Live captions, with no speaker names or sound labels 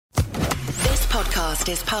podcast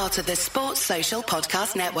is part of the Sports Social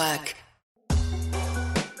Podcast Network.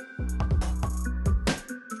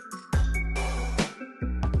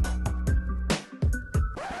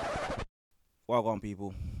 Welcome,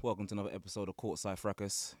 people. Welcome to another episode of Courtside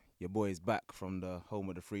Fracas. Your boy is back from the home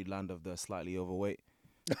of the free land of the slightly overweight,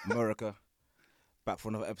 America. Back for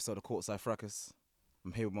another episode of Courtside Fracas.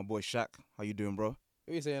 I'm here with my boy Shaq. How you doing, bro?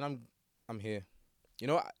 What are you saying? I'm here. You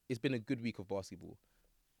know what? It's been a good week of basketball.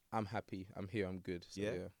 I'm happy. I'm here. I'm good. So,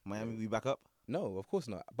 yeah. Miami, we back up? No, of course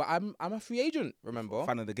not. But I'm a free agent, remember?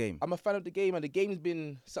 Fan of the game. I'm a fan of the game, and the game's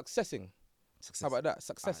been successing. How about that?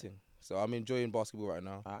 Successing. Right. So I'm enjoying basketball right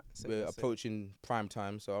now. Right. We're approaching prime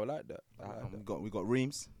time, so I like that. We got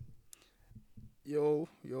Reams. Yo,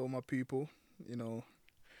 my people. You know.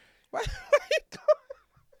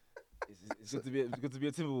 It's good to be a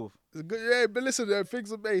Timberwolf. It's good, yeah. But listen,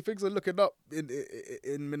 things are looking up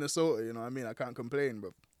in Minnesota. You know what I mean? I can't complain,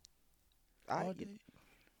 bro. Kinda.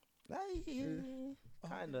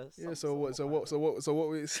 Yeah. So what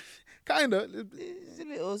we kinda.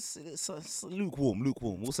 It's lukewarm.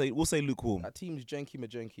 We'll say lukewarm. That team's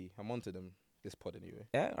janky. I'm onto them this pod anyway.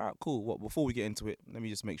 Yeah. All right. Cool. Well, before we get into it, let me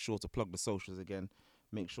just make sure to plug the socials again.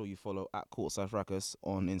 Make sure you follow @Courtside Fracas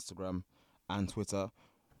on Instagram and Twitter.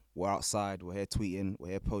 We're outside. We're here tweeting. We're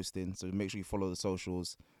here posting. So make sure you follow the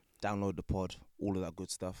socials. Download the pod. All of that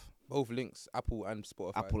good stuff. Both links, Apple and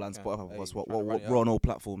Spotify. Hey, we're on all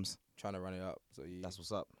platforms. Trying to run it up. So that's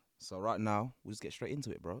what's up. So right now, we'll just get straight into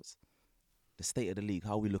it, bros. The state of the league.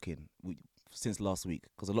 How are we looking since last week?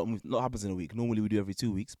 Because a lot happens in a week. Normally we do every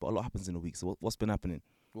 2 weeks, but a lot happens in a week. So what's been happening?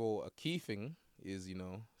 Well, a key thing is,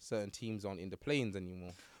 certain teams aren't in the play-ins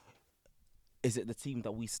anymore. Is it the team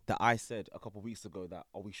that I said a couple of weeks ago that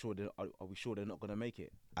are we sure they're not going to make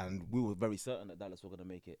it? And we were very certain that Dallas were going to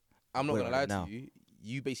make it. I'm not going to lie to you.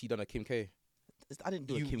 You basically done a Kim K. I didn't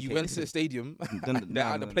do a Kim K. You went to the stadium. They're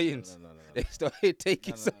out of the play-ins. They started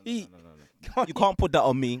taking some heat. You can't put that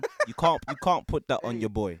on me. You can't put that on your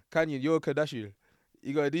boy. Canyon, you're a Kardashian.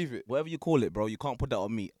 You gotta leave it. Whatever you call it, bro. You can't put that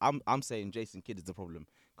on me. I'm saying Jason Kidd is the problem.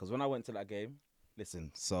 Because when I went to that game.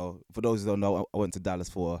 Listen, so for those who don't know, I went to Dallas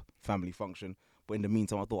for a family function. But in the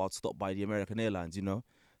meantime, I thought I'd stop by the American Airlines,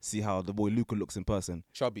 see how the boy Luka looks in person.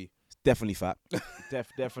 Chubby. Definitely fat.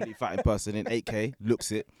 Definitely fat in person. In 8K,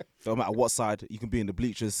 looks it. No matter what side, you can be in the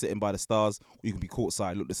bleachers, sitting by the stars, or you can be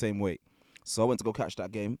courtside, look the same way. So I went to go catch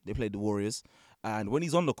that game. They played the Warriors. And when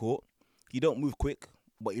he's on the court, he don't move quick,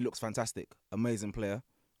 but he looks fantastic. Amazing player.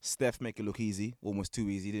 Steph make it look easy, almost too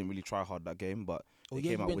easy. He didn't really try hard that game, but they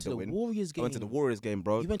came out with the win. Warriors game. I went to the Warriors game,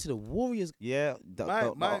 bro. You went to the Warriors? Yeah.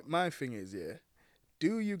 My thing is,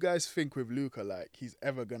 do you guys think with Luka, like, he's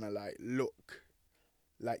ever gonna, like, look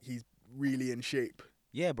like he's really in shape?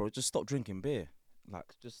 Yeah, bro, just stop drinking beer.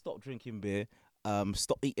 Just stop drinking beer.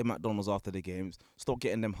 Stop eating McDonald's after the games. Stop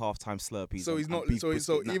getting them halftime slurpees. So he's not.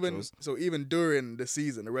 So even during the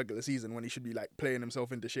season, the regular season, when he should be like playing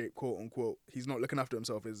himself into shape, quote unquote, he's not looking after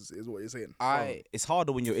himself. Is what you're saying? It's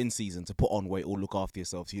harder when you're in season to put on weight or look after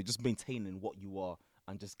yourself. So you're just maintaining what you are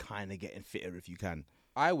and just kind of getting fitter if you can.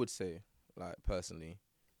 I would say, like, personally,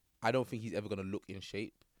 I don't think he's ever gonna look in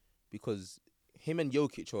shape because him and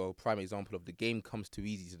Jokic are a prime example of the game comes too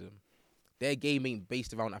easy to them. Their game ain't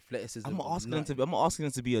based around athleticism. I'm not asking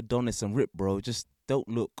them to be Adonis and rip, bro. Just don't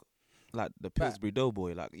look like the Pillsbury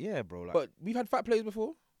Doughboy. Like, yeah, bro. Like, but we've had fat players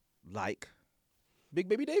before. Like Big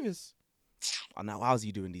Baby Davis. And now how's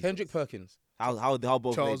he doing these Kendrick days? Perkins. How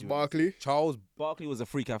both Charles Barkley. Charles Barkley was a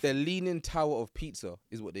freak athlete. The leaning tower of pizza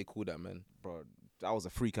is what they call that, man. Bro, that was a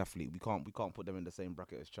freak athlete. We can't put them in the same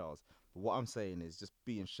bracket as Charles. But what I'm saying is just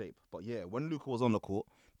be in shape. But yeah, when Luka was on the court,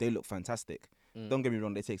 they look fantastic. Don't get me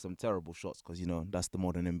wrong, they take some terrible shots because, that's the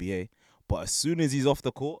modern NBA. But as soon as he's off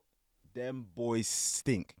the court, them boys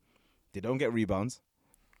stink. They don't get rebounds.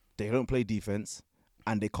 They don't play defense.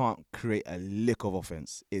 And they can't create a lick of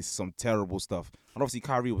offense. It's some terrible stuff. And obviously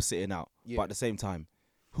Kyrie was sitting out. Yeah. But at the same time,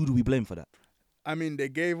 who do we blame for that? I mean, they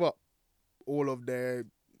gave up all of their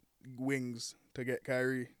wings to get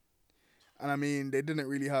Kyrie. And I mean, they didn't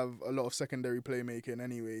really have a lot of secondary playmaking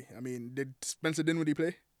anyway. I mean, did Spencer Dinwiddie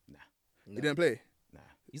play? Nah. He didn't play? Nah.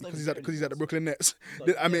 Because he's at the Brooklyn Nets.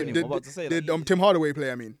 Did Tim Hardaway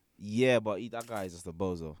play, I mean? Yeah, but that guy is just a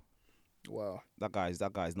bozo. Wow. That guy's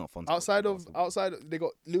not fun. Outside they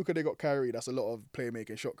got Luka, they got Kyrie. That's a lot of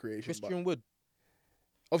playmaking, shot creation. Christian Wood.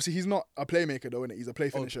 Obviously, he's not a playmaker, though, innit? He's a play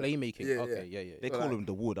finisher. Oh, playmaking. Yeah, okay, yeah. They call him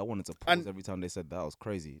the Wood. I wanted to pause every time they said that. That was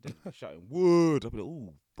crazy. They're shouting Wood. I'd be like,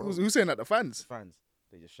 ooh, bro. Who's saying that? The fans? Fans.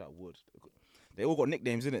 They just shout Wood. They all got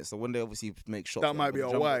nicknames, innit? So when they obviously make shots, that might be a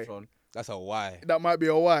why. That's a why. That might be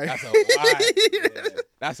a why. That's a why.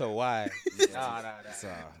 That's a why.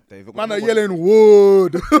 Man are yelling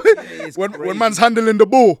Wood It's when crazy. man's handling the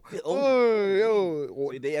ball. Oh. Yo.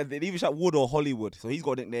 So they either shout Wood or Hollywood. So he's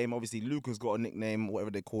got a nickname. Obviously, Luca's got a nickname,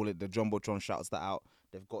 whatever they call it. The Jumbotron shouts that out.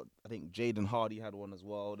 They've got, I think Jaden Hardy had one as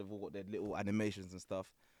well. They've all got their little animations and stuff.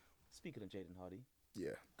 Speaking of Jaden Hardy,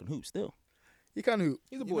 Yeah, can hoop still. he can hoop.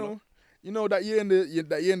 He's a you baller. know, you know that year in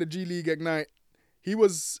the G League Ignite, he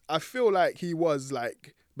was. I feel like he was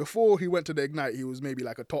like before he went to the Ignite, he was maybe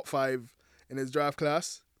like a top 5 in his draft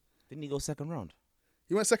class. Didn't he go second round?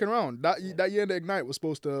 He went second round. That year in the Ignite was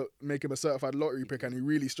supposed to make him a certified lottery pick, and he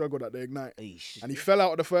really struggled at the Ignite. Eesh. And he fell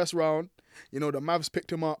out of the first round. You know, the Mavs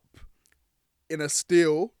picked him up in a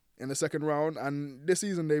steal in the second round. And this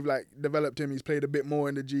season they've like developed him. He's played a bit more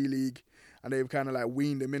in the G League, and they've kind of like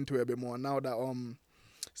weaned him into it a bit more. And now that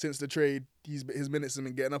since the trade, his minutes have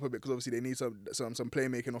been getting up a bit because obviously they need some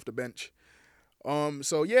playmaking off the bench.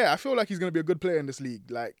 So yeah, I feel like he's gonna be a good player in this league.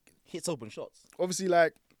 Like Hits open shots. obviously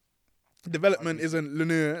like development isn't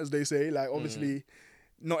linear, as they say. Like obviously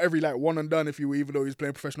not every like one and done, if you will, even though he's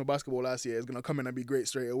playing professional basketball last year, is gonna come in and be great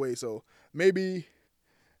straight away. So maybe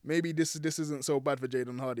this isn't so bad for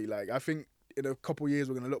Jaden Hardy. Like I think in a couple years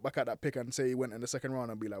we're gonna look back at that pick and say he went in the second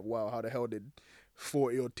round and be like, wow, how the hell did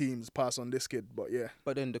 40 odd teams pass on this kid? But yeah,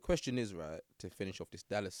 But then the question is, right, to finish off this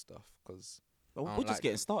Dallas stuff, because But I we're don't just like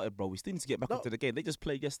getting it. started, bro. We still need to get back No. into the game. They just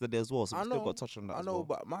played yesterday as well, so we still got to touch on that I as know, well.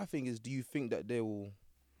 but my thing is, do you think that they will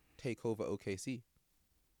take over OKC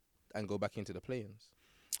and go back into the play-ins?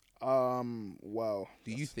 wow.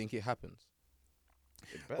 Do you think it happens?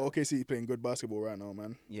 OKC playing good basketball right now,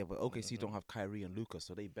 man. Yeah, but OKC don't have Kyrie and Luca,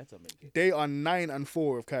 so they better make it. They are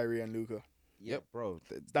 9-4 with Kyrie and Luca. Yep, bro.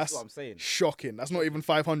 That's That's what I'm saying. shocking. That's not even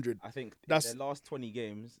 500. I think That's- in their last 20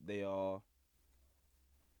 games, they are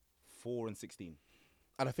 4-16.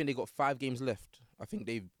 And I think they got 5 games left. I think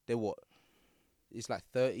they're what? It's like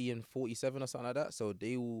 30 and 47 or something like that. So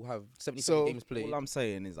they will have 77 So, games played. All I'm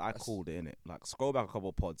saying is I called it, innit? Like, scroll back a couple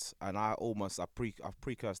of pods, and I've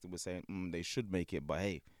precursed it with saying they should make it, but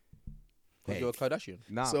hey. Because you're a Kardashian.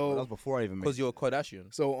 Nah, So- that was before I even made Because you're a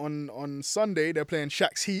Kardashian. So on Sunday they're playing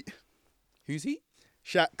Shaq's Heat. Who's he?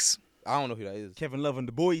 Shaq's I don't know who that is. Kevin Love and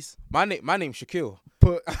the boys. My name's Shaquille.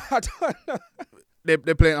 put I don't know.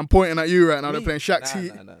 they're playing. I'm pointing at you right now. They're Me? playing Shaq's Nah,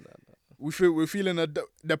 Heat. nah. We're feeling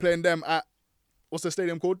they're playing them at what's the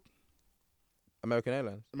stadium called? American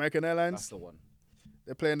Airlines. American That's Airlines. the one.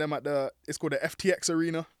 They're playing them at it's called the FTX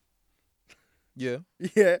Arena. Yeah.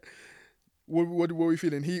 Yeah. What were we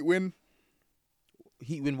feeling? Heat win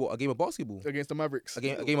He win what? A game of basketball? against the Mavericks. A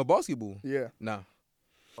game of basketball? Yeah. Nah.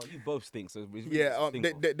 Oh, you both stink, so it's really Yeah. just stink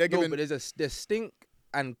off. They're No, giving but there's stink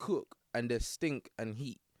and cook and there's stink and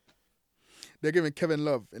heat. they're giving Kevin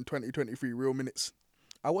Love in 2023 real minutes.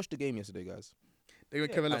 I watched the game yesterday, guys. They're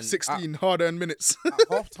giving Kevin Love and 16 hard-earned minutes. At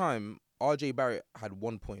half time, RJ Barrett had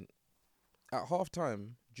 1 point. At half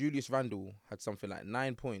time, Julius Randle had something like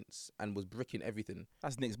 9 points and was bricking everything.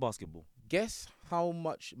 That's Knicks basketball. Guess how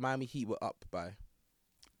much Miami Heat were up by?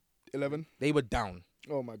 11. They were down.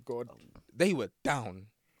 Oh my God. They were down.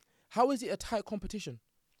 How is it a tight competition?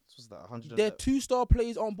 This was that 100, Their 2-star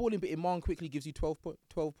players aren't balling, but Iman quickly gives you 12 points.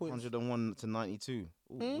 101 to 92.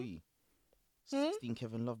 Ooh, wee. 16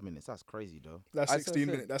 Kevin Love minutes. That's crazy, though. That's I 16 said-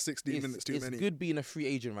 minutes. That's 16 minutes too it's many. good being a free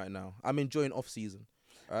agent right now. I'm enjoying off season.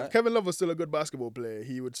 All If right? Kevin Love was still a good basketball player,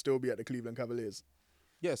 he would still be at the Cleveland Cavaliers.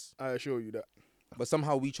 Yes, I assure you that. but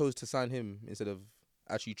somehow we chose to sign him instead of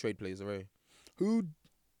actually trade players already. Who,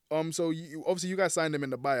 so obviously you guys signed him in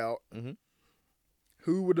the buyout. Mhm.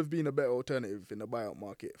 Who would have been a better alternative in the buyout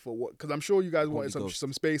market for what? Because I'm sure you guys wanted Ghost.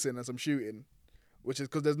 some spacing and some shooting, which is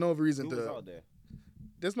because there's no reason Who was to. out there?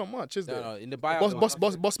 There's not much, is there? No, in the buyout.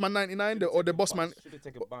 Bossman 99, or the Bossman, Should've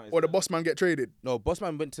taken Barnes. or the Bossman get traded. No,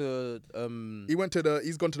 Bossman went to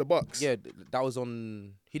He's gone to the Bucks. yeah, that was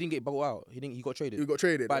on. He didn't get bought out. He got traded. He got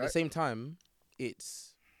traded. But at right? the same time, it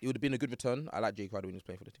would have been a good return. I like Jay Crowder when he was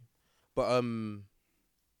playing for the team. But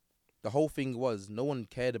the whole thing was no one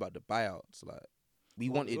cared about the buyouts. Like we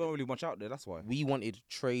There wanted wasn't really much out there, that's why.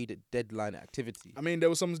 trade deadline activity. I mean, there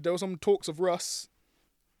was some talks of Russ.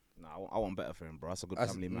 Nah, I want better for him, bro. That's a good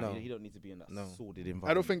That's- family man. no. He don't need to be in that No. sordid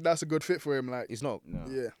environment. I don't think that's a good fit for him. Like, It's not, No.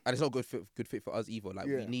 yeah, and it's not good fit for us either. Like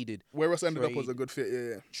Yeah. we needed where Russ ended up was a Trade. good fit.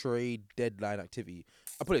 Yeah. trade deadline activity.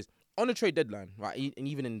 I put this on the trade deadline, right? And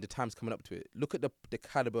even in the times coming up to it, look at the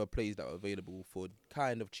caliber of players that are available for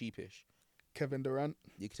kind of cheapish. Kevin Durant,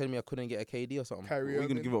 You can tell me I couldn't get a KD or something. Kyrie What are you going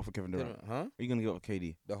to Irving. give up for Kevin Tell Durant? me- Huh? Are you going to give up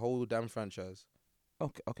Katie? The whole damn franchise.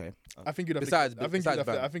 Okay. I think you'd have Besides- to. I think besides you'd have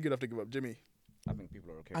to. Bam. I think you'd have to give up Jimmy. I think people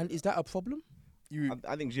are okay. And with is that a problem?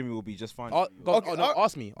 I think Jimmy will be just fine. Ask me. Go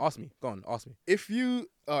on, ask me. If you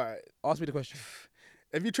all right, Ask me the question.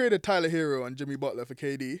 if you traded Tyler Hero and Jimmy Butler for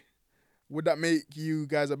KD, would that make you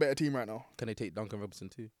guys a better team right now? Can they take Duncan Robinson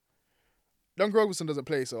too? Duncan Robinson doesn't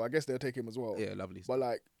play, so I guess they'll take him as well. Yeah, lovely. But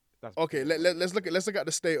like, That's okay, let's look at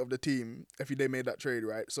the state of the team if they made that trade,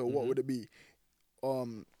 right? So what would it be?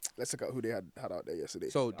 Let's look at who they had out there yesterday.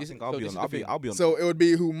 So I this think so I'll be this on. is the thing. I'll be on. So it would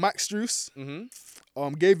be who? Max Strus,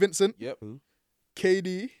 Mm-hmm. Gabe Vincent, Yep.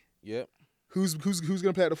 KD. Yep. Who's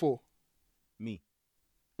gonna play at the 4? Me.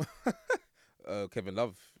 Kevin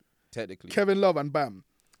Love, technically. Kevin Love and Bam.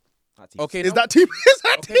 Okay. Is that team? Is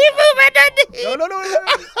that team moving? No.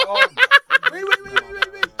 Wait.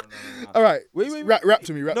 All right. Wait. Rap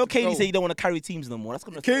to me. Rap No, to me. KD say you don't want to carry teams no more. That's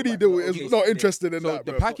gonna. KD is not interested in So that,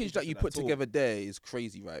 the bro. package that you put at all. together there is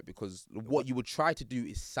crazy, right? Because what you would try to do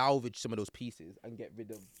is salvage some of those pieces and get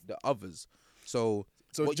rid of the others. So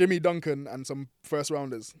what- Jimmy Duncan and some first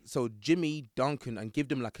rounders. so Jimmy Duncan and give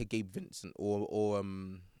them like a Gabe Vincent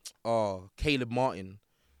or Caleb Martin,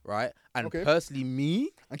 right? And Okay. personally, me,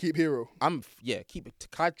 And keep Hero.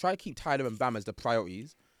 try to keep Tyler and Bam as the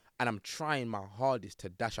priorities, and I'm trying my hardest to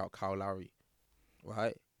dash out Kyle Lowry,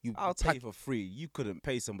 right? I'll take it for free. You couldn't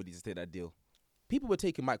pay somebody to take that deal. People were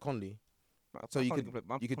taking Mike Conley, so you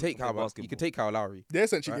could take Kyle Lowry. They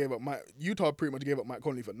essentially Right. gave up Utah pretty much gave up Mike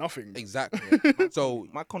Conley for nothing. Exactly. So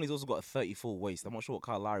Mike Conley's also got a 34 waist. I'm not sure what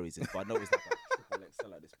Kyle Lowry's is, but I know it's like a triple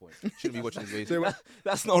XL at this point. shouldn't be watching his waist. So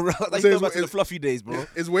That's not real. Like, So you go it's- back to the fluffy days, bro.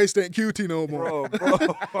 his waist ain't cutie no more.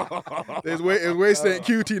 bro. His waist ain't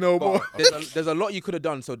cutie no more. There's a lot you could have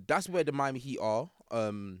done. So that's where the Miami Heat are.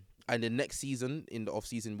 And the next season, in the off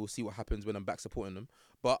season, we'll see what happens when I'm back supporting them.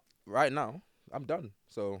 But right now, I'm done.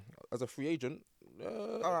 So as a free agent,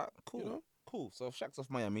 All right, cool. You know? Cool. So Shaq's off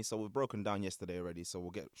Miami. So we've broken down yesterday already. So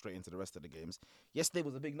we'll get straight into the rest of the games. Yesterday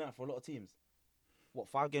was a big night for a lot of teams.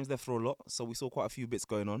 5 games left for a lot. So we saw quite a few bits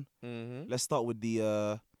going on. Let's start with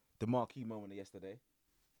the marquee moment of yesterday.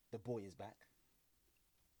 The boy is back.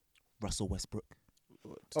 Russell Westbrook.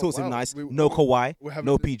 Talks him wow. nice. We- No Kawhi. we're having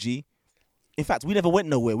No the- PG. In fact, we never went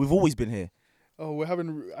nowhere. We've always been here. Oh, I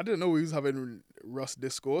didn't know we was having Russ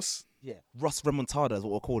discourse. Yeah. Russ Remontada is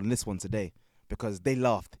what we're calling this one today because they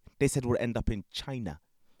laughed. They said we'll end up in China.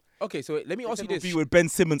 okay. So let me ask you We'll this. be with Ben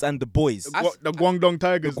Simmons and the boys. The Guangdong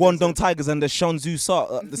Tigers. The Guangdong Tigers and the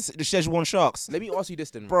Shanzhou the Szechuan Sharks. Let me ask you this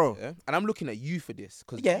then, Bro. Yeah? And I'm looking at you for this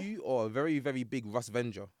because Yeah. you are a very, very big Russ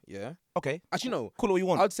Venger. Yeah. Okay. Actually, no. Call it what you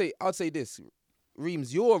want. I'd say this,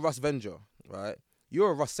 Reams. You're a Russ Venger, right? You're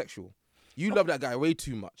a Russ sexual. You love that guy way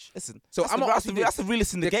too much. Listen, So that's I'm the, gonna that's, ask you the, that's the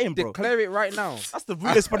realest in the game, bro. Declare it right now. That's the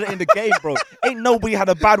realest brother in the game, bro. Ain't nobody had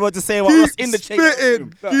a bad word to say about us in the change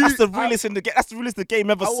room. That's the realest in the game. That's the realest the game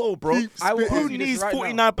ever saw, bro. I will Who ask you this needs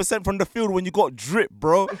right now. 49% from the field when you got drip,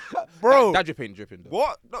 bro? Bro, That drip ain't dripping though.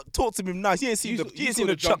 what? No, talk to me now. You ain't seen You the saw- you you ain't saw seen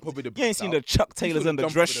the the Chuck. jumper with the You ain't breasts seen out. the Chuck You Taylors saw and the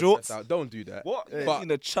jumper dress with breasts shorts. out. Don't do that. What? You ain't But seen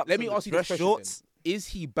the Chuck let me and the ask you this dress question shorts. then. Is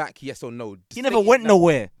he back? Yes or no? He never Say it went now.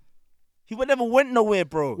 nowhere. He never went nowhere,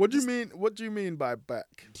 bro. What do you mean? What do you mean by back?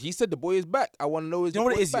 He said the boy is back. I want to know is You know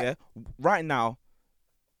what it is, yeah? Right now,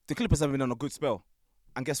 the Clippers have been on a good spell.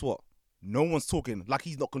 And guess what? No one's talking like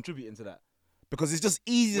he's not contributing to that. Because it's just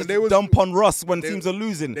easy When to they was- dump on Russ when they- teams are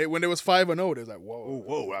losing. When they was 5-0, they was like,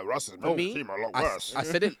 whoa, Russ is For making me, the team a lot I worse.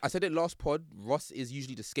 said it last pod. Russ is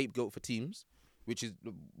usually the scapegoat for teams, which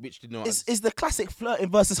you know. It's the classic flirting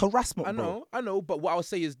versus harassment, bro. I know, but what I'll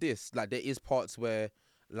say is this: like there is parts where,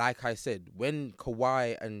 like I said, when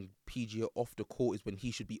Kawhi and PG are off the court is when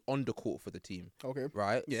he should be on the court for the team, Okay.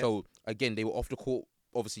 right? Yeah. So again, they were off the court.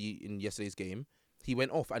 Obviously, in yesterday's game, he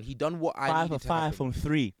went off and he done what I 5 needed of to 5 happen. from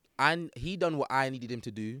 3. And he done what I needed him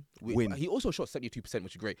to do. Win. He also shot 72%,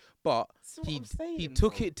 which is great. But what he I'm saying, he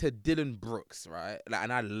took bro. it to Dylan Brooks, right? Like,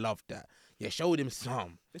 and I loved that. Yeah, showed him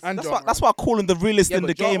some. And That's why I call him the realest Yeah, in the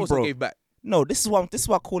but Ja game, also bro. gave back. No, this is why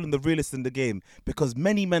I call him the realest in the game because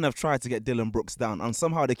many men have tried to get Dylan Brooks down and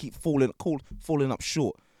somehow they keep falling up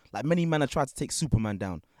short. Like many men have tried to take Superman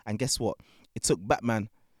down, and guess what? It took Batman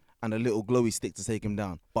and a little glowy stick to take him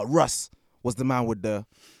down. But Russ was the man with the.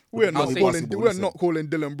 We're with the not glowy calling. basketball. We're Listen, not calling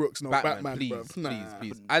Dylan Brooks no Batman, Batman, please, bruv. Nah.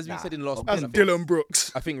 please. As we said in last That's pod, Dylan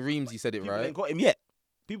Brooks. I think Reams, you said it People right. ain't got him yet.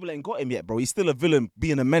 People ain't got him yet, bro. He's still a villain,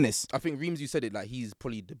 being a menace. I think Reams, you said it like he's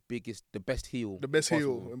probably the best heel, The best heel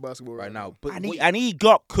possible in basketball right now. But And he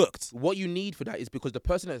got cooked. what you need for that is because the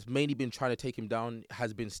person that's mainly been trying to take him down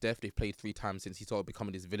has been Steph. They've played 3 times since he started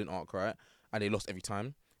becoming this villain arc, right? And they lost every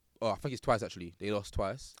time. Oh, I think it's twice actually. They lost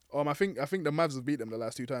twice. I think the Mavs have beat them the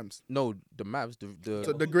last 2 times. No, the Mavs, the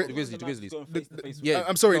So the Gri- Grizzlies. Going Yeah,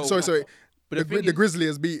 I'm sorry. no, sorry. But the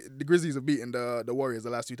Grizzlies have beaten the Warriors the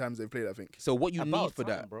last 2 times they've played, I think. So what you About need for time,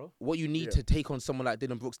 that, bro. what you need to take on someone like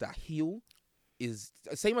Dylan Brooks that heel is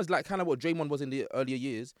same as like kind of what Draymond was in the earlier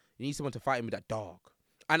years. You need someone to fight him with that dog.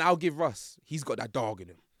 And I'll give Russ, he's got that dog in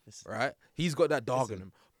him, right? He's got that dog in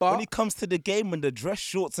him. But When he comes to the game and the dress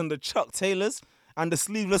shorts and the Chuck Taylors and the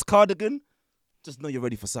sleeveless cardigan, just know you're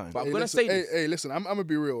ready for something. But I'm Hey, gonna listen, say this. hey, listen, I'm gonna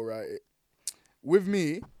be real, right? With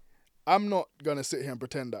me, I'm not gonna sit here and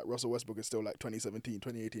pretend that Russell Westbrook is still like 2017,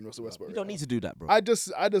 2018 Russell Westbrook. You don't need to do that, bro. I just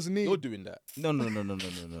need. You're doing that. No.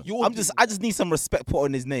 You're I just need some respect put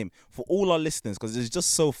on his name for all our listeners because it's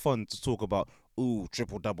just so fun to talk about. Ooh,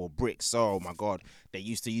 triple double bricks. Oh my God, they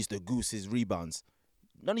used to use the Goose's rebounds.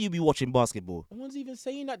 None of you be watching basketball. No one's even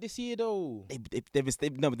saying that this year though. They've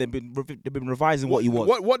been revising what you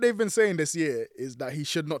want, What they've been saying this year is that he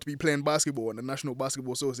should not be playing basketball in the National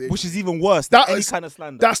Basketball Association. which is even worse. That than any is- kind of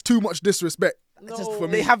slander. That's too much disrespect. No, for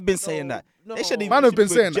me. They have been saying that. no. They shouldn't even. Man have been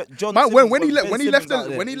put saying that. John Man, Simmons when he got left Ben when he left Simmons out the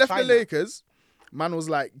there when he in left the China. Lakers, man was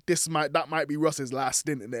like, that might be Russ's last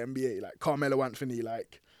stint in the NBA. Like Carmelo Anthony,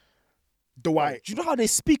 like Dwight. Do you know how they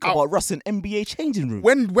speak Ow. about Russ in NBA changing room?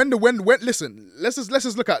 When listen, let's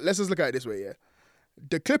just look at it this way, yeah.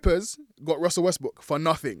 The Clippers got Russell Westbrook for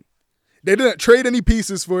nothing. They didn't trade any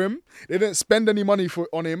pieces for him. They didn't spend any money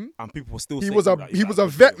on him. And people were still. He saying was that he was a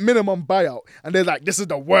vet minimum buyout, and they're like, this is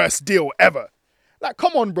the worst deal ever. Like,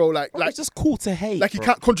 come on, bro. Like It's just cool to hate. like he bro.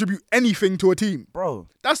 can't contribute anything to a team. Bro.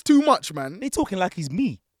 That's too much, man. They talking like he's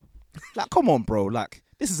me. Like, come on, bro. Like,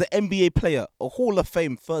 this is an NBA player, a Hall of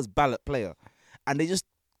Fame first ballot player, and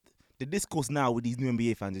the discourse now with these new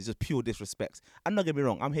NBA fans is just pure disrespect. And don't get me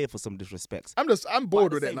wrong, I'm here for some disrespects. I'm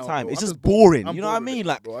bored But with at it the now. same time, bro. it's I'm just bored. boring. I'm You know what I bored with mean? it,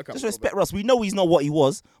 Like, bro. I can't just bother. respect Russ. We know he's not what he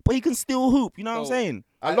was, but he can still hoop. You know what I'm Oh. saying?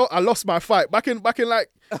 I lost my fight back in like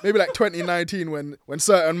maybe like 2019 when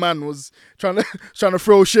certain man was trying to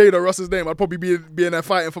throw shade at Russ's name. I'd probably be in there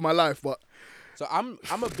fighting for my life, but So I'm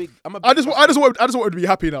a big I just wanted to be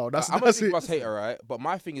happy now. That's I'm a that's big it. Russ hater, right? But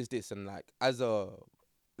my thing is this, and like as a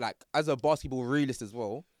basketball realist as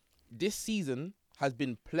well, this season has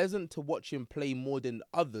been pleasant to watch him play more than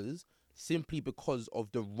others, simply because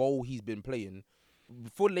of the role he's been playing.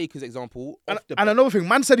 For Lakers example, And off the another thing,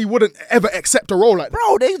 man said he wouldn't ever accept a role like that.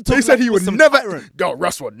 Bro, They said he would never. Tyrant. Yo,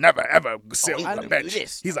 Russ would never ever sit he on the wouldn't bench. do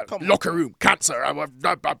this. He's a Come on. locker room cancer.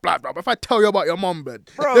 Blah, blah, blah, blah. If I tell you about your mum, bed,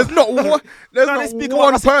 Bro. there's not one. There's Man, they not speak about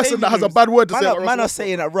one Russ in person changing that has a rooms. bad word to Man say are- about Man are Russ.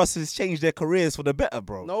 saying that Russ has changed their careers for the better,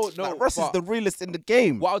 bro. No, Like, Russ is but the realest in the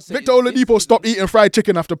game. what I would say Victor is this Oladipo stopped eating fried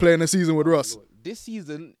chicken after playing a season with Russ. This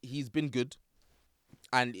season, he's been good,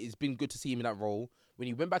 and it's been good to see him in that role. When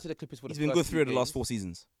he went back to the Clippers for the He's been first good few 3 of the last games- 4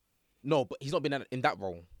 seasons. No, but he's not been in that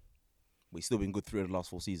role. But he's still been good 3 of the last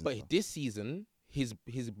 4 seasons. But though. this season, his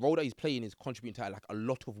role that he's playing is contributing to like a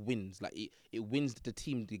lot of wins. Like it wins the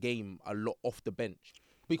team the game a lot off the bench,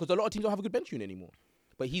 because a lot of teams don't have a good bench unit anymore.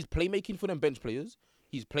 But he's playmaking for them bench players.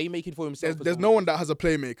 He's playmaking for himself. There's as no well. one that has a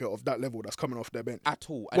playmaker of that level that's coming off their bench. At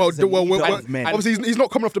all. And Well, he's a leader of men. obviously he's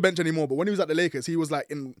not coming off the bench anymore. But when he was at the Lakers, he was like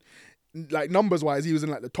in like numbers wise, he was in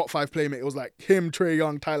like the top 5 playmakers. It was like him, Trae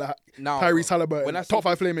Young, Tyrese Halliburton, when I top say-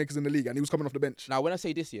 5 playmakers in the league, and he was coming off the bench. Now, when I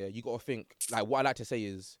say this year, you got to think, like, what I like to say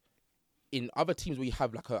is, in other teams where you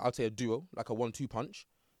have, like, I'd say a duo, like a 1-2 punch,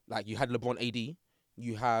 like you had LeBron AD,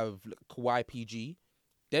 you have Kawhi PG,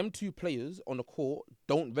 them 2 players on the court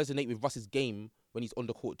don't resonate with Russ's game when he's on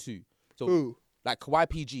the court too. So, Who? like, Kawhi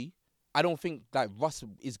PG, I don't think that Russ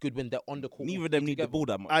is good when they're on the court. Neither of them need the ball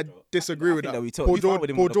that much. I bro. disagree with think that. that we Paul we fight with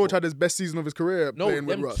him Paul on the George court. had his best season of his career No, playing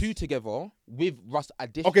with them Russ. 2 together with Russ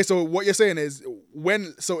addition. Okay, so what you're saying is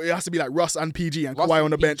so it has to be like Russ and PG and Russ Kawhi and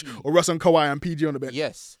on the bench, PG. or Russ and Kawhi and PG on the bench.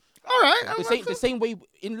 Yes. All right. The same way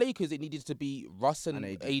in Lakers, it needed to be Russ and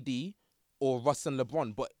And AD or Russ and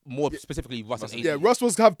LeBron, but more specifically Russ and AD. Yeah, Russ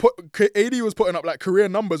AD was putting up like career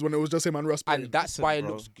numbers when it was just him and Russ playing. And that's Listen, why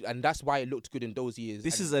bro. it looked good in those years.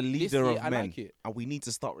 This And is a this leader year, of I men, like it. and we need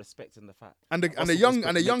to start respecting the fact. And the Russell young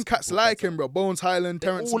Westbrook makes cats people like better. him, bro. Bones Highland,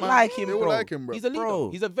 Terrence all Mann, like him, they all bro. like him, bro. He's a leader.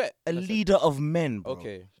 Bro, He's a vet. A That's it. leader of men, bro.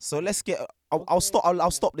 Okay. So let's get. I'll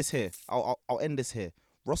stop this here. I'll end this here.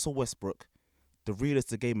 Russell Westbrook, the realest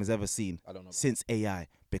the game has ever seen I don't know. since AI,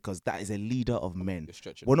 because that is a leader of men. You're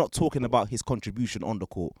stretching. We're not talking about his contribution on the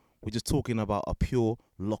court. We're just talking about a pure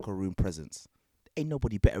locker room presence. Ain't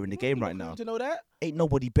nobody better in the game right now. To know that? Ain't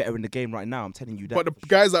nobody better in the game right now. I'm telling you that. But the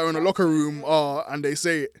guys that are in the locker room are, and they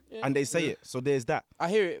say it. and they say it. So there's that. I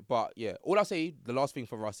hear it, but yeah. All I'll say, the last thing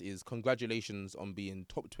for us is congratulations on being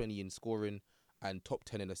top 20 in scoring and top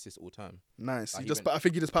 10 in assists all time. Nice. Like, I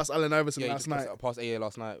think he just passed Allen Iverson Yeah, he last just night. passed AA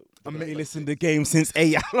last night. I'm listening to the game since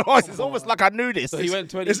 8 hours. It's almost like I knew this. So he went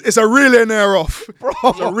 20. It's a really an air off, bro.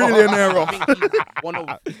 It's a really an air I off.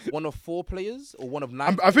 think he's one of 4 players or one of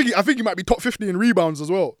 9. I think he might be top 50 in rebounds as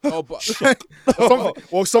well. Oh, but something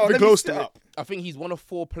let me close set to it. up. I think he's one of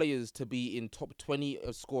 4 players to be in top 20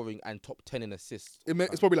 of scoring and top 10 in assists.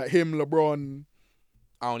 It's probably like him, LeBron.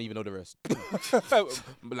 I don't even know the rest.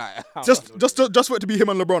 Like, Just for it to be him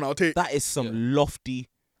and LeBron, I'll take. That is some lofty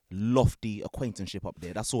acquaintanceship up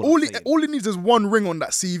there. That's all. All I'm it saying. needs is one ring on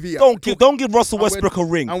that CV. Don't give Russell and we're- Westbrook a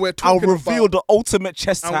ring. and we're I'll talking reveal about- the ultimate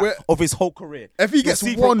chess and tat we're- of his whole career. If he You'll gets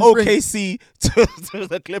see one from ring, OKC to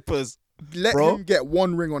the Clippers, let bro, him get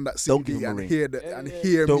one ring on that CV don't give him a and ring. hear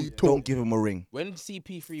me don't talk. give him a ring. when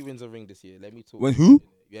CP3 wins a ring this year, let me talk. When who?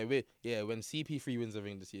 Yeah, when CP3 wins a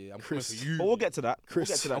ring this year, I'm coming Chris. for you. But we'll get to that. Chris,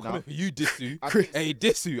 we'll get to that I'm now. coming for you, Disu. Chris. Hey,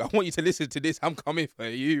 Disu, I want you to listen to this. I'm coming for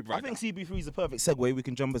you, bro. I think CP3 is a perfect segue. We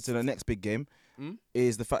can jump into the next big game.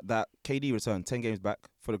 Is the fact that KD returned 10 games back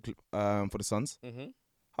for the Suns. Mm-hmm.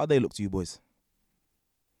 How they look to you boys?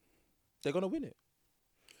 They're gonna win it.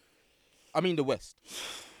 I mean, the West.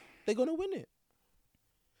 They're gonna win it.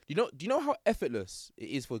 Do you know how effortless it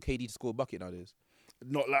is for KD to score a bucket nowadays?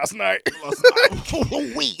 Not last night.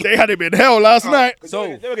 They had him in hell last night.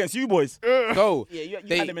 So, they were against you boys. so Yeah, you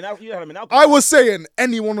They- had him in alcohol. I was saying,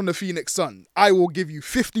 anyone on the Phoenix Sun, I will give you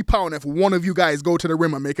 £50 if one of you guys go to the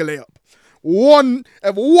rim and make a layup.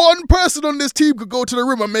 If one person on this team could go to the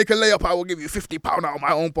rim and make a layup, I will give you £50 out of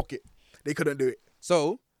my own pocket. They couldn't do it.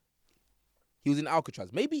 So he was in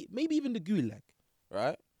Alcatraz, maybe even the Gulag,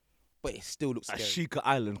 right? But it still looks scary. Ashika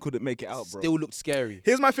Island couldn't make it out, bro. Still looks scary.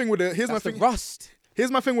 Here's my thing with the. That's the rust. Here's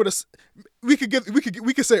my thing with this. We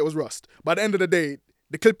could say it was rust. By the end of the day,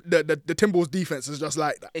 the Timberwolves defense is just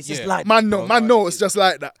like that. It's just Yeah. like Man, it's just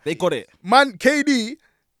like that. they got it. Man, KD.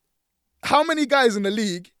 How many guys in the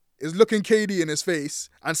league is looking KD in his face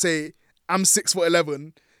and say, "I'm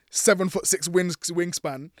 6'11", 7'6"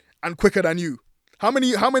 wingspan, and quicker than you"? How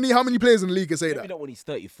many players in the league can say Maybe that? not when he's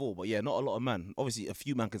 34, but yeah, not a lot of man. Obviously, a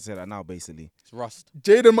few man can say that now. Basically, It's rust.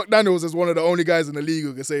 Jaden McDaniels is one of the only guys in the league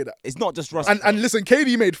who can say that. it's not just Russ. And listen,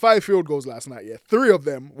 KD made 5 field goals last night. Yeah, 3 of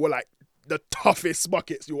them were like the toughest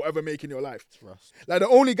buckets you'll ever make in your life. It's rust. Like the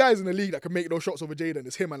only guys in the league that can make those shots over Jaden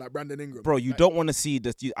is him and like Brandon Ingram. Bro, you Like, don't want to see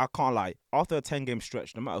this. I can't lie. After a 10-game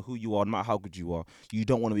stretch, no matter who you are, no matter how good you are, you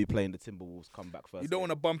don't want to be playing the Timberwolves come back first. You don't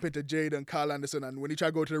want to bump into Jaden, Kyle Anderson, and when he try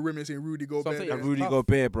to go to the rim, you're saying Rudy Gobert. Something- there. And Rudy tough.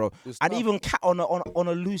 Gobert, bro. was And tough. even Cat on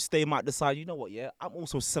a loose day might decide, you know what, yeah, I'm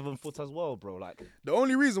also 7 foot as well, bro. Like, The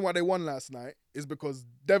only reason why they won last night is because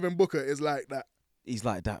Devin Booker is like that. he's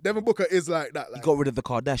like that. Devin Booker is like that. He Like, got rid of the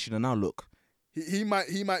Kardashian and now look. he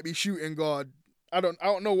might be shooting guard. I don't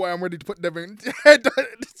know why I'm ready to put Devin.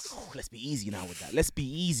 Oh, let's be easy now with that. Let's be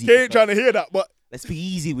easy. He ain't because- trying to hear that, but Let's be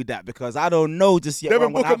easy with that because I don't know just yet. Devin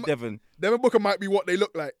Devin I'm gonna have Booker- Devin. Devin Booker might be what they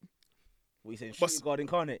look like. What you saying? But- Shooting guard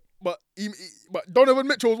incarnate. But Donovan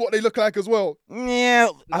Mitchell's what they look like as well. Yeah,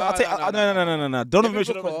 I'll take. no. No. Donovan Devin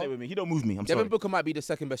Mitchell don't Booker- resonate with me. He don't move me. I'm Devin sorry. Booker might be the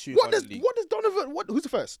second best shooter What in does the league. Donovan? Who's the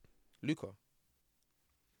first? Luka.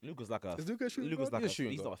 Luka's like a. Is Luka a shooting Luka's guard? like He's a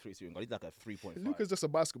shooting he's guard. not a shooting guard. He's like a 3.5. Luka's just a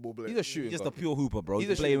basketball player. He's a shooting He's just a guard. pure hooper, bro. He's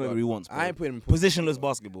He a can play shooting wherever guard. he wants. Bro. I ain't putting him in Positionless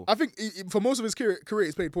basketball. I think for most of his career,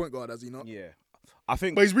 he's played point guard, has he not? Yeah, I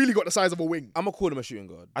think. But he's really got the size of a wing. I'm gonna call him a shooting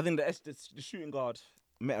guard. I think the shooting guard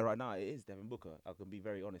meta right now it is Devin Booker. I can be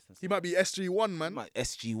very honest. And say. He might be SG1, man. He might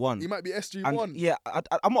SG1. He might be SG1. And yeah,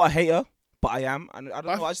 I'm not a hater, but I am, and I don't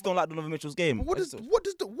But know. I just don't like Donovan Mitchell's game. But what does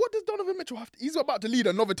Donovan Mitchell have to? He's about to lead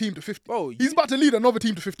another team to 50. Bro, He's about to lead another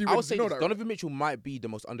team to 50 I would wins. say You know this, that, right? Donovan Mitchell might be the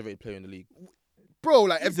most underrated player in the league. Bro,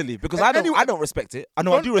 like Easily, because if I don't. anyone- I don't respect it. I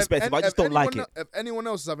know I do respect it, but I just don't like it. If anyone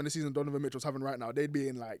else is having the season Donovan Mitchell's having right now, they'd be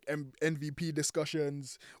in like MVP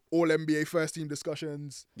discussions, All NBA first team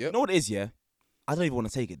discussions. You know what it is, yeah? I don't even want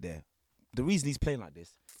to take it there. The reason he's playing like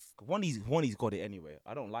this, one, he's got it anyway.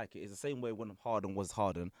 I don't like it. It's the same way when Harden was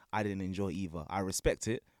Harden. I didn't enjoy either. I respect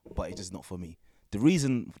it, but it's just not for me. The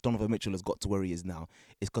reason Donovan Mitchell has got to where he is now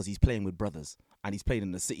is because he's playing with brothers, and he's playing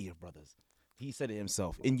in the city of brothers. He said it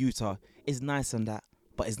himself. In Utah, it's nice and that,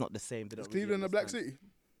 but it's not the same. They don't Is really Cleveland a black understand.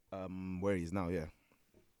 city? Where he is now, yeah.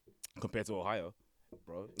 Compared to Ohio,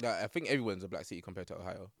 bro. I think everyone's a black city compared to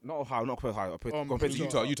Ohio. Not Ohio, not compared to Ohio. Compared to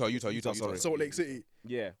Utah. Utah, sorry. Salt Lake City.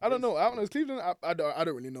 Yeah. I don't know. I don't know. Is Cleveland? I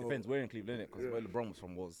don't really know. Depends where in Cleveland, innit? Because where LeBron was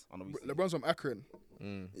from was. I know we- LeBron's from Akron.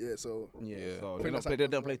 Mm. Yeah, so Yeah, Yeah. so I they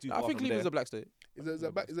think don't play too far I think from Cleveland's there. a black state. is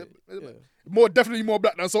it Yeah. more definitely more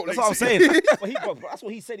black than Salt Lake That's what I'm City. saying. That's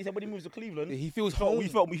what he said. He said when he moves to Cleveland, He feels we home.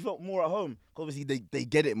 felt more at home. Obviously, they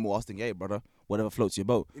get it more. I was thinking, hey, brother, whatever floats your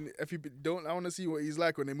boat. If you don't, I want to see what he's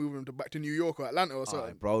like when they move him back to New York or Atlanta or something.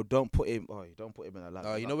 Alright, bro, don't put him in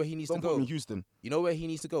Atlanta. You know where he needs to Don't put go? him in Houston. You know where he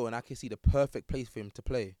needs to go, and I can see the perfect place for him to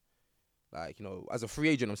play. Like, you know, as a free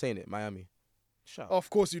agent, I'm saying it, Miami. Shut up. Of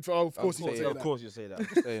course you'd say Of that. course you say that.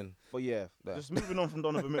 Just saying. But yeah, Yeah. just moving on from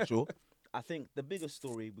Donovan Mitchell, I think the biggest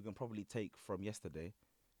story we can probably take from yesterday,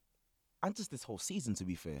 and just this whole season, to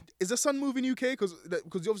be fair. Is the Sun moving UK? Because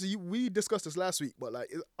obviously we discussed this last week, but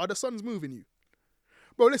like, are the Suns moving you?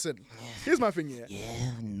 Bro, listen, here's my thing here.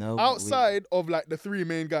 Yeah, no. Outside of like the three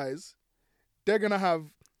main guys, they're going to have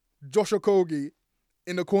Josh Okogie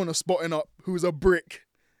in the corner spotting up, who's a brick.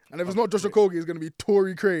 And if it's not Josh Okogie, it's going to be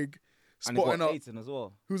Torrey Craig and they got spotting up, Ayton as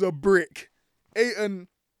well. who's a brick. Ayton,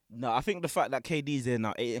 No, I think the fact that KD's there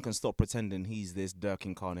now, Ayton can stop pretending he's this Dirk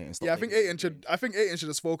incarnate and stop. yeah, I think Ayton should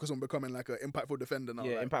just focus on becoming like an impactful defender now.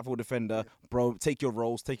 Yeah, like. impactful defender, bro. Take your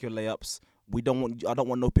rolls, take your layups. I don't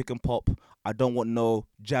want no pick and pop. I don't want no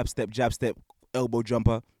jab step, elbow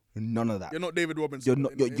jumper. None of that. You're not David Robinson. You're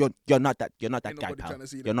not that. You're not that Ain't guy, nobody pal. tryna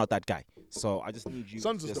see that. You're not that guy. So I just need you.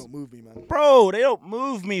 Suns just don't move me, man. Bro, they don't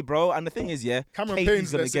move me, bro. And the thing is, yeah, Cameron KD's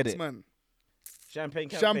Payne's gonna their get sixth it. man. Champagne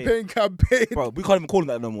campaign. Champagne campaign. Bro, we can't even call him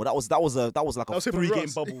that no more. That was like a was him and 3-game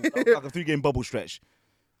Ross. bubble. That was like a 3-game bubble stretch.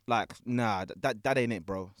 Like, nah, that ain't it,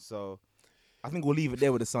 bro. So I think we'll leave it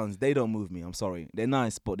there with the Suns. They don't move me. I'm sorry. They're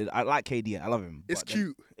nice, but I like KD. I love him. It's but then-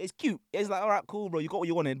 cute. It's cute. It's like, all right, cool, bro. You got what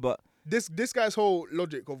you wanted, but This guy's whole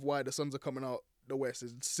logic of why the Suns are coming out the West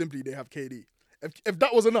is simply they have KD. If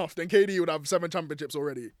that was enough, then KD would have 7 championships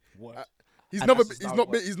already. what? He's And never that's just he's how not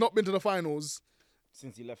it been works. he's not been to the finals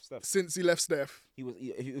Since he left Steph, since he left Steph.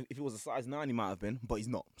 if he was a size 9, he might have been, but he's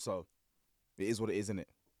not. So it is what it is, isn't it?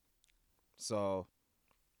 So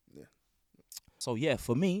Yeah. So yeah,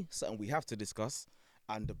 for me, something we have to discuss,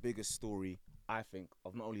 and the biggest story I think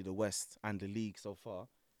of not only the West and the league so far,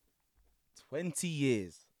 20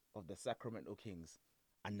 years of the Sacramento Kings,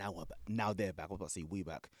 and now we're back. Now they're back. I was about to say we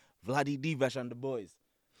back. Vlade Divac and the boys.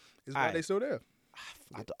 Is why Aye. they still there?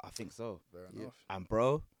 I think so. Fair enough. And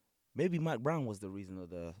bro, maybe Mike Brown was the reason of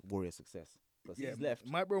the Warriors' success because Yeah, he's left.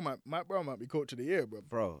 Mike Brown might be coach of the year, bro.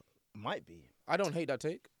 Bro, might be. I don't hate that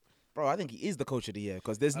take. Bro, I think he is the coach of the year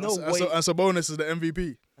because there's And no way. and Sabonis is the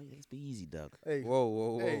MVP. Let's be easy, Doug. Hey,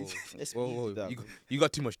 Whoa. Hey. Let's Whoa, be whoa. easy, Doug. You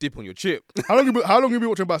got too much dip on your chip. how long you been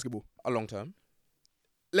watching basketball? A long time.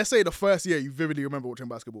 Let's say the first year you vividly remember watching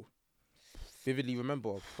basketball. Vividly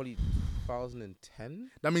remember, probably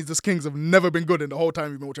 2010. That means the Kings have never been good in the whole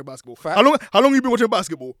time you've been watching basketball. Fact. How long you been watching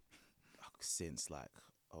basketball? Since like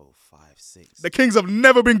 5, 6. The Kings have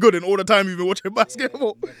never been good in all the time you've been watching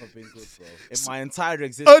basketball. Never been good, bro. In my entire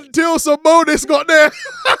existence. Until Sabonis got there.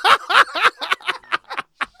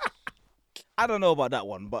 I don't know about that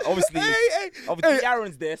one, but obviously, Hey,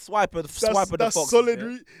 Aaron's there. Swiper the that's Fox. solid.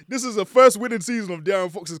 Yeah. This is the first winning season of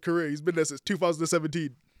De'Aaron Fox's career. He's been there since 2017.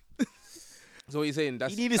 So what you saying?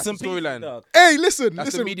 That's, He needed that's some the storyline. Dog. Hey, listen.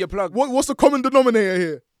 That's the media plug. What's the common denominator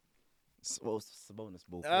here? What was Sabonis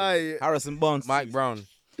ball? Aye. Harrison Barnes. Mike Brown.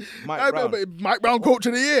 Mike Brown. Mike Brown, coach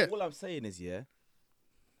of the year. All I'm saying is, yeah,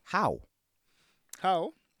 how?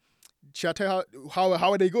 How? Should I tell you how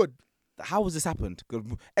are they good? How has this happened? 'Cause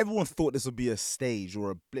everyone thought this would be a stage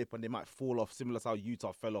or a blip and they might fall off, similar to how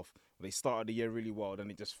Utah fell off. They started the year really well, then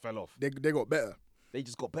they just fell off. They got better. They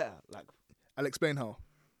just got better. Like, I'll explain how.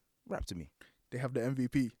 rap to me. They have the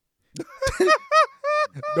MVP.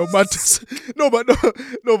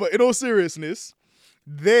 But in all seriousness,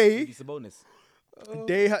 Maybe Sabonis.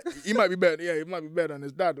 he might be better. Yeah, he might be better than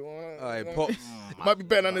his dad. Alright, Pops. He might be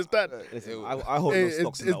better than his dad. Listen, I hope Hey, no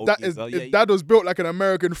stocks in his that dad- Okies, though. his dad was built like an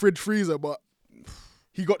American fridge freezer, but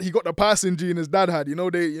he got the passing gene his dad had. Them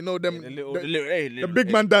the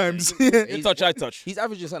big man dimes. You touch, I touch. He's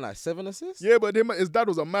averaging something like 7 assists. Yeah, but his dad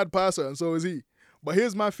was a mad passer, and so is he. But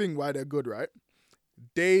here's my thing: why they're good, right?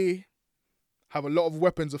 They have a lot of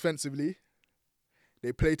weapons offensively.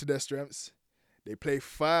 They play to their strengths. They play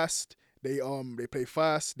fast. They play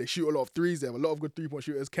fast. They shoot a lot of threes. They have a lot of good 3-point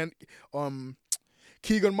shooters.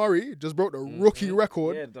 Keegan Murray just broke the rookie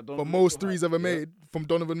record Yeah, the for Donovan most Mitchell threes had, ever yeah. made from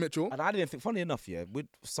Donovan Mitchell. And I didn't think, funny enough, yeah,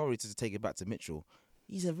 sorry to take it back to Mitchell.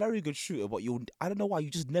 He's a very good shooter, but I don't know why, you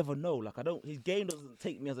just never know. Like, his game doesn't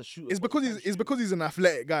take me as a shooter. It's but because he can shoot. he's an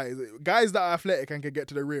athletic guy. Guys that are athletic and can get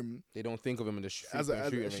to the rim They don't think of him in the As a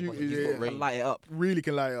shooting range, shooter, but he's yeah, got yeah. range. Light it up. really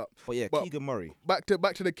can light up. But yeah, But- Keegan Murray. Back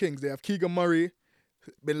to the Kings. They have Keegan Murray,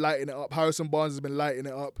 been lighting it up. Harrison Barnes has been lighting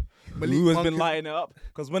it up. Malik Who has Monk been lighting it up?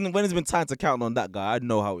 Because when it's been time to count on that guy, I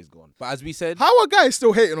know how he's gone. But as we said, How are guys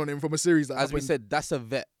still hating on him from a series that as we happened said, that's a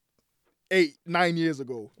vet 8-9 years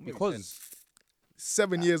ago, because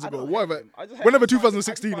 7 years I ago, don't hate whatever. him. I just hate- Whenever I just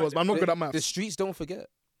 2016 find was, it but I'm not good at the maths. streets don't forget.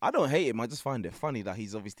 I don't hate him. I just find it funny that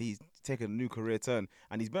he's taken a new career turn,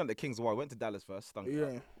 and he's been at the Kings a while. Went to Dallas first, stunk it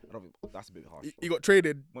up. Yeah. I don't think that's a bit harsh. He got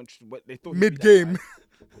traded They thought he'd be that mid-game.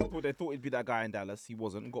 guy. They thought he'd be that guy in Dallas. He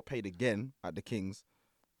wasn't. Got paid again at the Kings,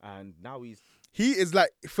 and now he's. He is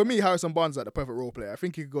like, for me, Harrison Barnes is like the perfect role player. I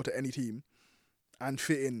think he could go to any team and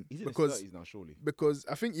fit in He's in because his 30s now, surely.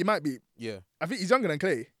 I think he might be. Yeah. I think he's younger than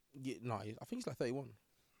Clay. Yeah. No, I think he's like 31.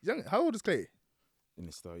 He's younger. How old is Clay? In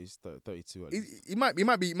his 30s, 32. At least. He might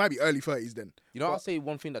be early 30s then. You know, I'll say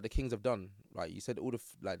one thing that the Kings have done. Like you said, all the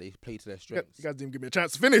they play to their You strengths. guys didn't give me a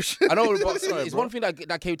chance to finish. I know, but Sorry, it's bro. one thing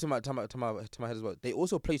that came to my head as well. They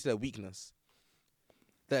also play to their weakness.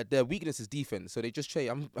 Their weakness is defense, so they just say,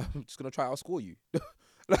 I'm just gonna try to outscore you.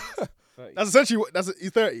 30. That's essentially what.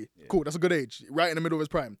 He's 30. Yeah. Cool. That's a good age. Right in the middle of his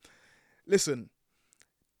prime. Listen,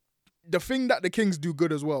 the thing that the Kings do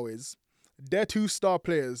good as well is their 2 star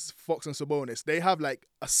players, Fox and Sabonis. They have like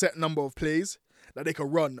a set number of plays that they can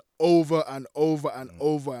run over and over and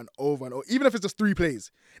over and over and over. Even if it's just 3 plays,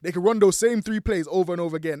 they can run those same 3 plays over and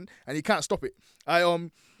over again, and you can't stop it.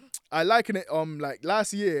 I liken it like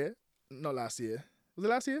last year. Not last year. Was it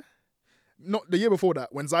last year? Not the year before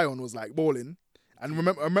that, when Zion was like balling. And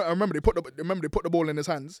remember they put the ball in his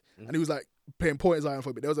hands, and he was like playing point Zion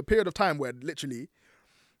for a bit. There was a period of time where literally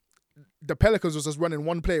the Pelicans was just running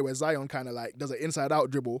one play where Zion kind of like does an inside out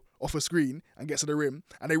dribble off a screen and gets to the rim,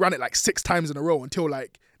 and they ran it like 6 times in a row until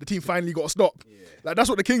like the team finally got a stop. Yeah. Like that's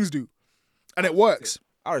what the Kings do, and it works.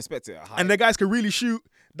 I respect it. And the guys can really shoot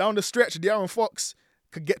down the stretch. De'Aaron Fox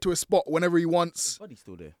could get to a spot whenever he wants. Buddy's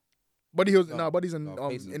still there. Buddy's in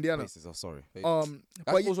Pacers. Indiana. Pacers, oh, sorry. That's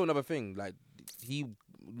but also another thing. Like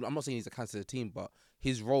I'm not saying he's a cancer to the team, but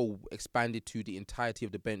his role expanded to the entirety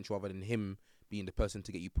of the bench rather than him being the person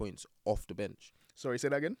to get you points off the bench. Sorry, say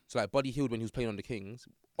that again. So like Buddy Hield, when he was playing on the Kings,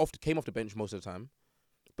 came off the bench most of the time,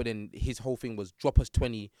 but then his whole thing was drop us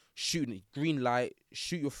 20, shooting green light,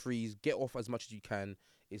 shoot your threes, get off as much as you can.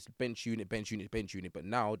 It's bench unit, bench unit, bench unit. But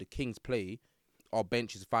now the Kings play, our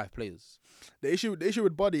bench is 5 players. The issue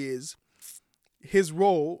with Buddy is his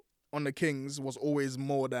role on the Kings was always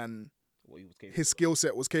more than What he was capable his skill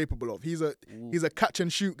set was capable of. He's a catch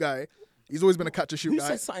and shoot guy. He's always been a catch and shoot Who guy.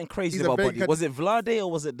 said something crazy He's a about very Buddy? Was it Vlade or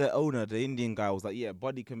was it the owner, the Indian guy? Was like, yeah,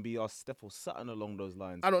 Buddy can be our Steph or something along those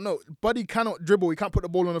lines. I don't know. Buddy cannot dribble. He can't put the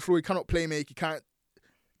ball on the floor. He cannot play make. He can't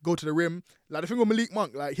go to the rim. Like the thing with Malik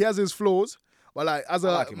Monk, like he has his flaws, but like as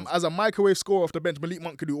a microwave scorer off the bench, Malik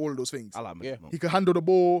Monk could do all of those things. I like Malik Monk. He could handle the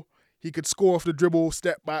ball. He could score off the dribble,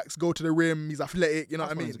 step backs, go to the rim. He's athletic. You know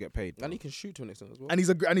That's what I when mean? to get paid. And he can shoot to an extent as well. And he's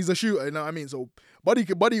a shooter, you know what I mean? So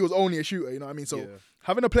Buddy was only a shooter, you know what I mean? So Yeah.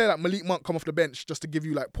 having a player like Malik Monk come off the bench just to give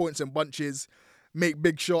you like points and bunches, make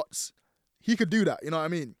big shots, he could do that, you know what I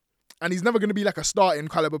mean? And he's never going to be like a starting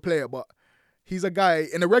caliber player, but he's a guy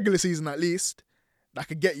in the regular season at least that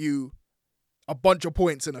could get you a bunch of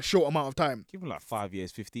points in a short amount of time. Give him like 5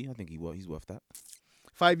 years, 50. I think he's worth that.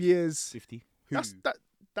 5 years. 50.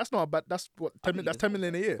 That's not bad. That's what 10 million. That's 10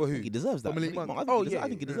 million a year. For I think who? he deserves that. For Malik Malik Monk. Monk. Oh, I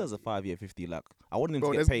think he yeah. deserves a 5 year, 50. Like I want him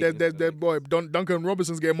Bro, to get paid. there's boy Duncan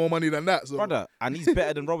Robinson's getting more money than that. So Brother, and he's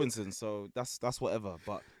better than Robinson, so that's whatever.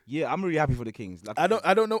 But yeah, I'm really happy for the Kings. Like, I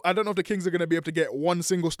don't know if the Kings are gonna be able to get one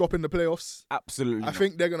single stop in the playoffs. absolutely. I not.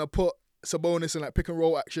 think they're gonna put Sabonis in like pick and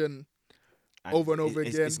roll action. over and over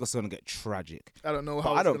again. It's just gonna get tragic. I don't know But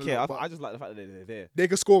how. I it's don't gonna care. look, but I just like the fact that they're there. they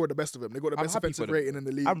can score with the best of them. They got the I'm best happy offensive for them. rating in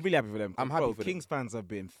the league. I'm really happy for them. I'm happy Bro, for them. Kings fans have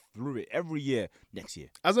been through it every year. Next year,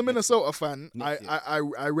 As a Minnesota fan, I Next year.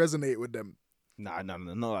 I resonate with them no, not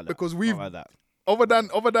like that. because Not we've like that. other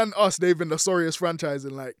than us, they've been the sorriest franchise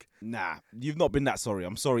in like. Nah, you've not been that sorry.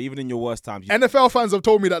 I'm sorry. Even in your worst times, you NFL fans have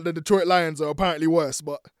told me that the Detroit Lions are apparently worse,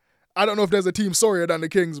 but I don't know if there's a team sorrier than the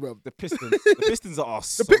Kings, bro. the Pistons are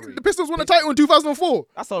sorry. The Pistons won the title in 2004.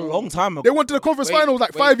 That's a long time ago. They went to the conference Wait, finals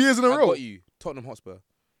like wait, 5 years in a I row. got you. Tottenham Hotspur.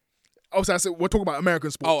 Oh, so I said we're talking about American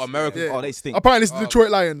sports. Oh, American. Yeah. Oh, they stink. Apparently it's the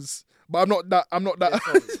Detroit Lions, but I'm not that.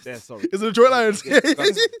 They're sorry. It's the Detroit Lions.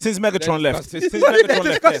 Since Megatron left, disgusting. since Megatron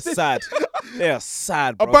left, they're sad. They are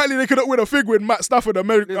sad, bro. Apparently they couldn't win a fig with Matt Stafford and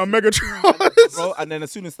Megatron. Bro, and then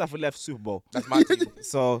as soon as Stafford left, Super Bowl. That's my team.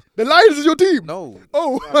 So The Lions is your team. No.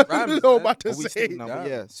 Oh, Rams, I don't know man. about to but we say. stink now. But Yeah.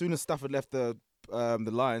 yeah, as soon as Stafford left the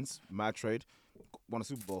Lions, mad trade, won a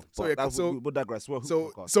Super Bowl. So, But yeah, that, so- we'll digress. We're a So,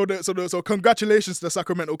 hoop podcast. so congratulations to the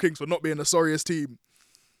Sacramento Kings for not being the sorriest team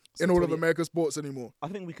So in all of 20 American sports anymore. I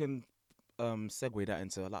think we can segue that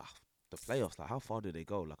into like the playoffs. Like, how far do they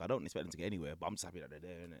go? Like, I don't expect them to get anywhere, but I'm just happy that they're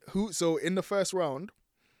there, innit? So in the first round,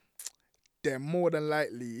 they're more than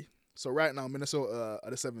likely. So right now, Minnesota are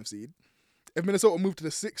the 7th seed. If Minnesota move to the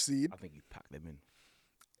 6th seed, I think you pack them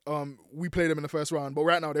in. we play them in the first round. But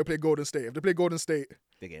right now, they'll play Golden State. If they play Golden State,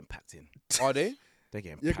 They're getting packed in. Are they? They're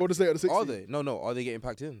getting Yeah, Golden State are the 6th Are seed. they? No. Are they getting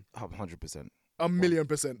packed in? 100%.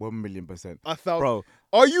 1,000,000%. 1,000,000%. 1,000. Bro,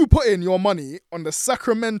 Are you putting your money on the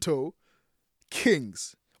Sacramento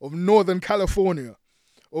Kings of Northern California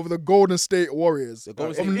over the Golden State Warriors? The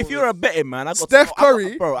Golden Of- State if you're a betting man, I got Steph some, I got-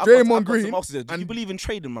 Curry, bro, I got- Draymond I got some Green, oxygen. Do you and- believe in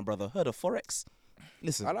trading, my brother? Heard of Forex?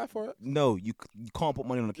 Listen, I like for it. no, you can't put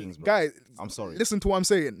money on the Kings, bro. Guys, I'm sorry. listen to what I'm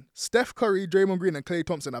saying. Steph Curry, Draymond Green, and Klay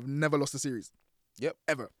Thompson have never lost a series. Yep.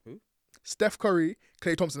 Ever. Who? Steph Curry,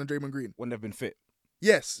 Klay Thompson, and Draymond Green. When they've been fit,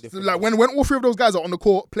 Yes. Different Like when all three of those guys are on the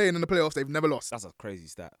court playing in the playoffs, they've never lost. that's a crazy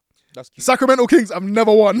stat. That's cute. Sacramento Kings have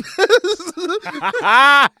never won.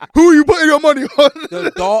 Who are you putting your money on?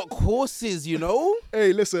 The dark horses, you know.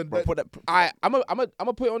 Hey, listen. Bro, put that. I'm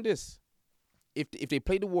a put it on this. If they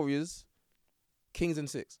play the Warriors, Kings in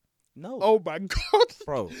 6. No, Oh my God.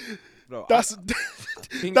 bro, That's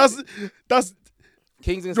Kings, that's.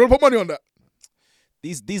 Kings in Do you 6. want to put money on that?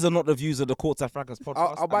 these are not the views of the Courts at Fracas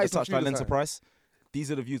podcast. I'll buy and the some Touchline futures, Enterprise. These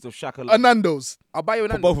are the views of Shaka. Nando's. I'll buy you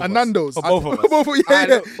an both of And us. Nando's. For both of us. Both of you. Yeah, I yeah.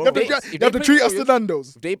 know. You have to, If you they have to play treat the us to Warriors-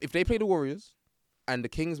 Nando's. If they play the Warriors and the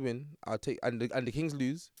Kings win, I'll take and the Kings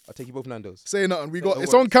lose, I'll take you both Nando's. Say nothing. We got no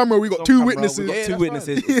it's worries. on camera. We got It's on two camera, witnesses. We got Yeah, two that's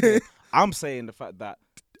witnesses. fine. It's there. I'm saying the fact that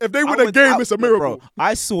If they I win a would- game, I- it's a bro, miracle.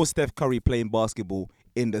 I saw Steph Curry playing basketball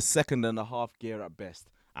in the 2.5 gear at best,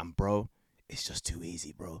 and bro, it's just too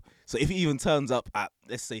easy, bro. So if he even turns up at,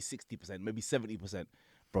 let's say, 60%, maybe 70%,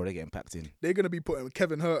 bro, they're getting packed in, They're gonna be putting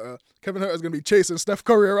Kevin Huerter. Kevin Huerter's gonna be chasing Steph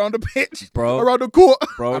Curry around the pitch, bro. around the court.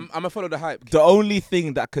 Bro, I'm gonna follow the hype. the only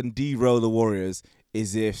thing that can derail the Warriors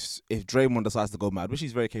is if Draymond decides to go mad, which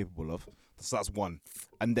he's very capable of. So that's one.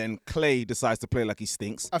 And then Clay decides to play like he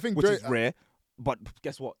stinks, I think which Dray- is rare. But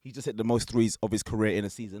guess what? He just hit the most threes of his career in a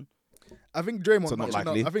season. I think Draymond So not matching up.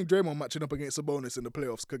 likely. I think Draymond matching up against Sabonis in the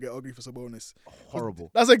playoffs could get ugly for Sabonis. Horrible.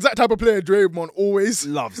 That's the exact type of player Draymond always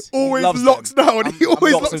Loves. He always loves locks them. down. He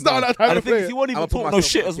always Locks locks him down that type And the of thing is, player. he won't even I'ma put talk no myself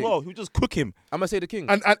shit on as the well. He'll just cook him. I'm gonna say the Kings.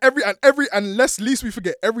 And let's least we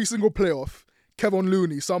forget every single playoff, Kevin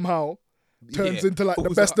Looney somehow turns Yeah. into like the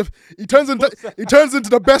Pulls best. out. He turns into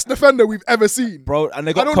the best defender we've ever seen. Bro, and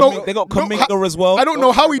they I got don't know- they got no, Kuminga as well. I don't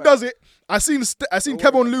know how he worry about does it. I seen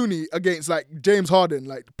Kevin Looney against like James Harden,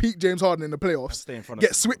 like peak James Harden in the playoffs, Stay in front of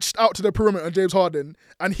get him. switched out to the perimeter on James Harden,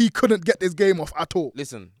 and he couldn't get this game off at all.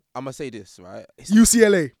 Listen, I'm gonna say this right.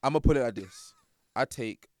 UCLA. I'm gonna put it like this. I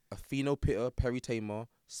take a Pheno Pitter, Perry Tamer,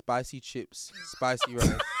 spicy chips, spicy rice,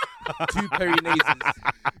 2 Perry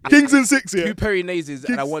Nazes, Kings in 6, yeah. 2 Perry Nazes,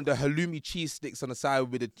 and I Kings- want the halloumi cheese sticks on the side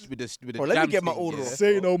with the Bro, let me jam get my thing, order yeah? off.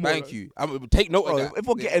 Say no more. Thank you. I'm take note Bro, of that. if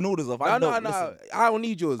we're getting orders off, I No, know. no, listen, I don't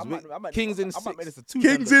need yours. Kings in I might 6. make this a 2.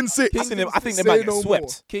 Kings in 6. I think they Say might get no more.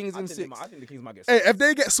 swept. Kings in 6. I think the Kings might get Hey, swept. if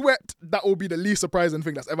they get swept, that will be the least surprising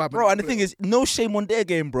thing that's ever happened. Bro, in and the the thing playoffs. is, no shame on their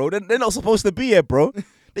game, bro. They're not supposed to be here, bro.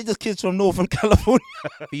 They just kids from Northern California.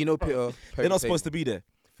 Pheno Pitter, They're not supposed to be there.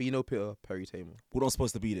 Pheno Pitter, Perry Tamer. We're not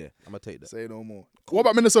supposed to be there. I'm gonna take that. Say no more. What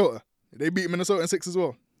about Minnesota? They beat Minnesota in 6 as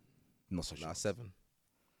well. Not so sure. Nah, 7.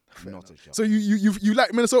 Not so sure. So you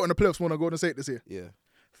like Minnesota in the playoffs more than Golden State this year? Yeah.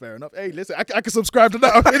 Fair enough. Hey, listen, I can subscribe to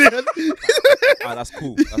that opinion. That's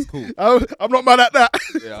cool. That's cool. I'm not mad at that.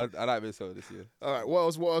 Yeah, I like Minnesota this year. All right, what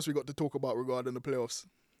else we got to talk about regarding the playoffs?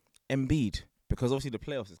 Embiid, because obviously the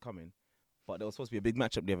playoffs is coming, but there was supposed to be a big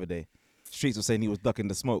matchup the other day. Streets were saying he was ducking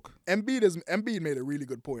the smoke. Embiid made a really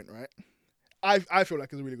good point, right? I feel like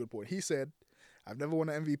it's a really good point. He said, "I've never won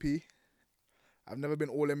an MVP. I've never been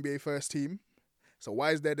All NBA first team. So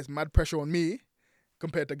why is there this mad pressure on me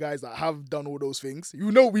compared to guys that have done all those things?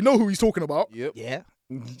 We know who he's talking about. Yep. Yeah.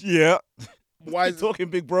 Yeah. Why you is talking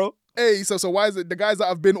big, bro? Hey, so why is it the guys that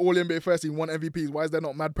have been All NBA first team won MVPs? Why is there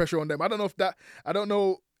not mad pressure on them? I don't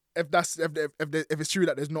know if it's true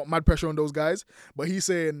that there's not mad pressure on those guys, but he's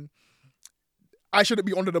saying I shouldn't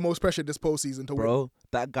be under the most pressure this postseason to win. Bro,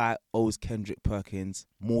 that guy owes Kendrick Perkins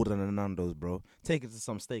more than a Nando's, bro. Take it to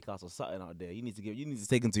some steakhouse or something out there. You need to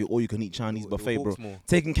take him to your all-you-can-eat Chinese The buffet, bro. Hawksmoor.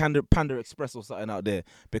 Taking Panda Express or something out there,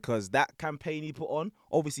 because that campaign he put on,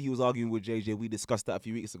 obviously he was arguing with JJ. We discussed that a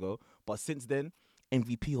few weeks ago, but since then,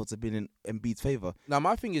 MVP odds have been in Embiid's favor. Now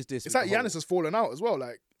my thing is this. It's with like the whole- Giannis has fallen out as well.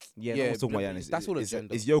 Like Yeah, Yeah, no one's talking about but Giannis. that's all It's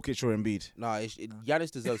agenda. Jokic or Embiid. Nah, Giannis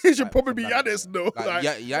deserves. it should like, probably be some Giannis, though. Like,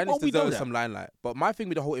 Giannis Well, we know deserves that. some limelight. But my thing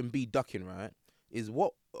with the whole Embiid ducking, right, is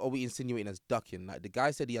what are we insinuating as ducking? Like the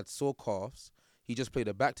guy said he had sore calves. He just played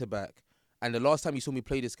a back-to-back. And the last time you saw me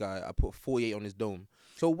play this guy, I put 48 on his dome.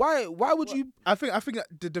 So why would you? I think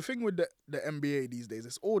that the thing with the NBA these days,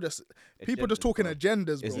 it's all just people just talking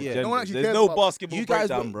agendas, bro. It's Yeah. No one agendas. actually There's cares no about, basketball You guys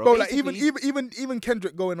breakdown, were- bro. bro. Like Basically- even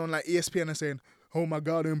Kendrick going on like ESPN and saying, "Oh my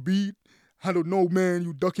God, Embiid, I don't know, man,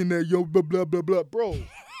 you ducking there, yo, blah blah blah blah, bro."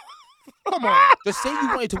 Come on. Just say you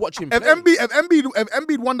wanted to watch him If play.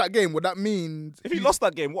 Embiid won that game, would that mean If he lost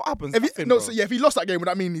that game, what happens? If he, Nothing, no, bro. so yeah, if he lost that game, would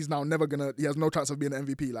that mean he's now never gonna? He has no chance of being an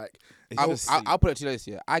MVP. Like, It's just silly. I'll put it to you this,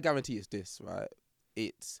 yeah. I guarantee it's this, right?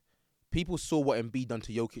 It's people saw what Embiid done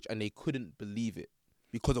to Jokic and they couldn't believe it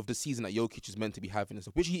because of the season that Jokic is meant to be having, and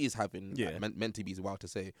stuff, which he is having. Yeah. Meant to be is wild to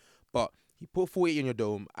say, but he put 48 in your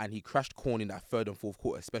dome and he crashed corn in that third and fourth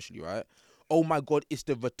quarter, especially, right? Oh my God, it's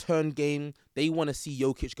the return game. They want to see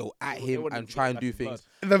Jokic go at They him want him and to try get and back do in things.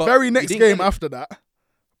 the But very he next didn't game get it. after that,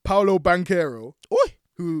 Paolo Banchero, Oi!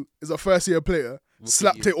 who is a first-year player, Rookie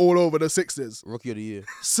slapped of the it all over the Sixers. Rookie of the year.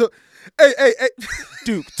 So, hey,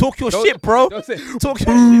 Duke, talk your Don't- shit, bro. don't say- Talk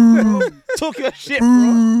your shit, bro. Talk your shit,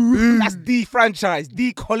 bro. That's the franchise,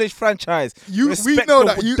 the college franchise. we Respect know the,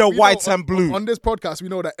 that the we white know and blue. On this podcast, we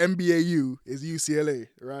know that NBAU is UCLA,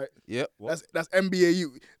 right? Yep. That's NBAU.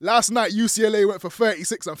 Last night, UCLA went for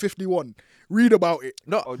 36 and 51. Read about it.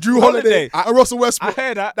 No, Drew Holiday Holiday. and Russell I Westbrook.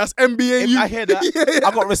 hear that. That's NBAU. I hear that. Yeah.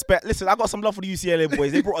 I got respect. Listen, I got some love for the UCLA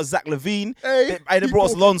boys. They brought us Zach Levine. Hey, they keep brought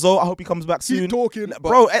us talking. Lonzo. I hope he comes back Keep soon. talking.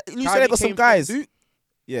 Bro, Kyrie UCLA got some came from guys. Duke.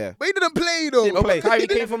 Yeah. But he didn't play though. Didn't No, play. but Kyrie He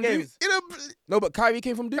came didn't from play. Duke. He didn't play. No, but Kyrie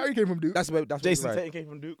came from Duke. Kyrie came from Duke. That's where Jason right. Tatum came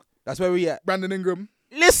from Duke. That's where we at. Brandon Ingram.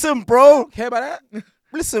 Listen, bro. Care about that?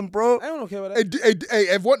 Listen, bro. I don't care about Hey, that.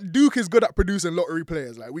 everyone, Duke is good at producing lottery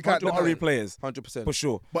players. Like we can't. Lottery deny it. players, 100%. for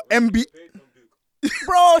sure. But NBA,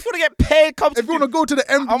 Bro, if you want to get paid, come to if you want to go to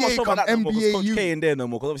the I'm not NBA, sure come about that no more, 'cause Coach K NBAU. in there no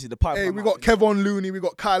more, because obviously the pipe. Hey, we got Kevon Looney, we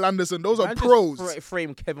got Kyle Anderson. Those are Man, just pros.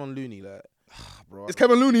 Frame Kevin Looney like. bro. Is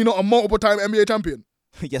Kevin Looney not a multiple-time NBA champion?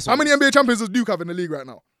 Yes. How many NBA champions does Duke have in the league right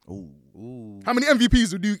now? Ooh. How many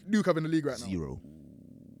MVPs do Duke have in the league right now? Zero.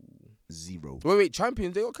 Wait,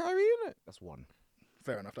 champions? They got Kyrie in it. That's one.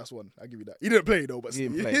 Fair enough, that's one. I give you that. He didn't play though, but He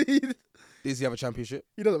didn't he Does he have a championship?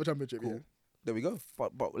 does have a championship. Cool. Yeah. There we go.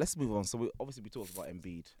 But let's move on. So we talked about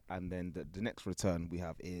Embiid, and then the next return we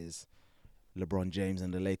have is LeBron James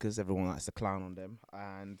and the Lakers. Everyone likes to clown on them,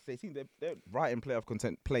 and they think they're right in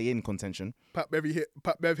play-in contention. Pat Bev hit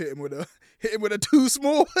him with a too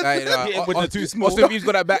small. Like, Hit him with the too small. Austin Reeves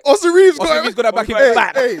got that back. Austin Reeves Austin Reeves got that back in Hey,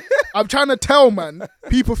 back. hey, I'm trying to tell, man.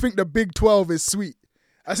 People think the Big 12 is sweet.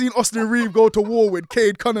 I seen Austin Reeves go to war with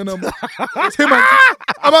Cade Cunningham. It was him and,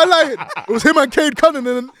 am I lying? It was him and Cade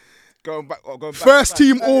Cunningham. Going back. First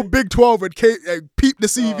team all Big 12 with Cade. Peep the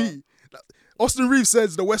CV. Austin Reeves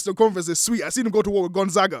says the Western Conference is sweet. I seen him go to war with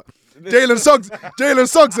Gonzaga. Jalen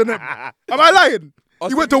Suggs and them. Am I lying? He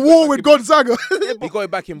Austin went to Reeves war with Gonzaga. He got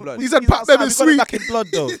it back in blood. He said Pat Bev is sweet. Back in blood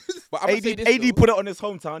though. But I'm gonna say this, AD though. put it on his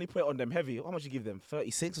hometown. He put it on them heavy. How much you give them?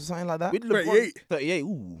 36 or something like that. With LeBron, 38. 38.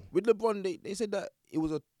 Ooh. with LeBron, they said that it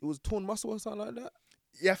was torn muscle or something like that.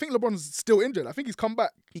 Yeah, I think LeBron's still injured. I think he's come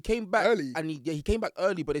back. He came back Early. and he came back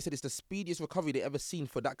early, but they said it's the speediest recovery they ever seen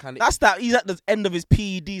for that kind of. That's that. He's at the end of his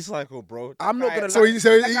PED cycle, bro. I'm not gonna So lie. he That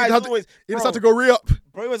just guy's had always- to go re-up.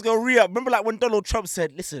 Bro, he was going to re-up. Remember, like, when Donald Trump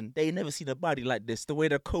said, listen, they ain't never seen a body like this, the way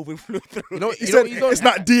the COVID flew through. You know, He you know, said, you know, it's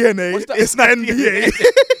not DNA, What's that- it's not NBA.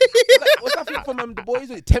 What's that thing from the boys?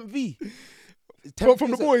 Temp V. Temp From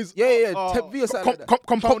V the or boys? Yeah. Temp V or something. like that.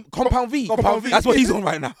 Compound V. Compound V. That's what he's on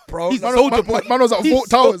right now, Bro, He's man- Soldier Boy. Man was at He's Fort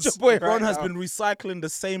Towers. Soulja Boy LeBron right has now. been recycling the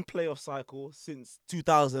same playoff cycle since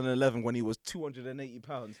 2011 when he was 280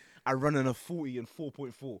 pounds and running a 40 and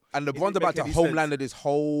 4.4. And It LeBron's didn't about to make any sense. homelander this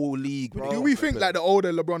whole league, bro. Do we think like the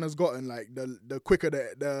older LeBron has gotten, like the quicker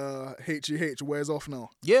the HGH wears off now?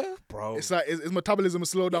 Yeah. Bro, It's like his metabolism has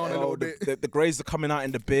slowed down a little bit. the grays are coming out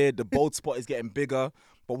in the beard, the bald spot is getting bigger,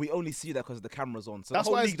 but we only see that because the camera's on. So That's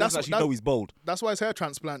the whole why league doesn't actually know he's bald. That's why his hair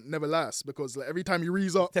transplant never lasts, because like, every time he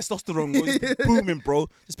rees up, Testosterone was booming, bro.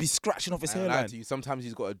 Just be scratching off his I ain't lying hairline. to you. Sometimes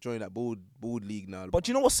he's got to join that bald league now. But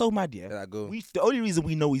do you know what's so mad, yeah? Let that go. The only reason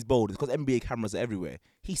we know he's bald is because NBA cameras are everywhere.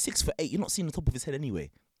 He's 6'8". You're not seeing the top of his head anyway,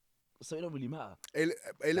 so it don't really matter. hey,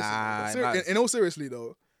 listen, Nah, in all seriously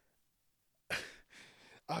though,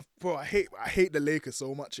 I hate the Lakers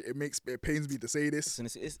so much. It pains me to say this,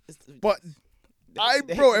 Listen, it's but they hate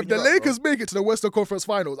if the when you're up, Lakers make it to the Western Conference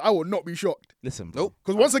Finals, I will not be shocked. Listen, bro. Nope.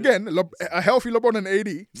 Because once again, a healthy LeBron and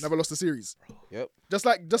AD never lost a series. Yep. Just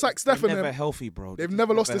like Steph They're and never them, healthy, bro. they've They're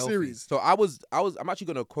never lost a healthy. series. So I'm actually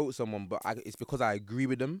gonna quote someone, but it's because I agree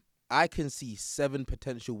with them. I can see 7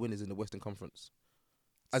 potential winners in the Western Conference,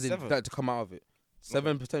 as in 7? that to come out of it.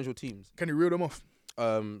 7 potential teams. Can you reel them off?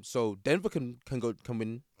 So Denver can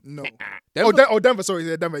win. No. Denver. Denver. Sorry,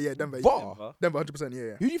 yeah, Denver. Yeah, Denver. What? Denver, 100%. Yeah,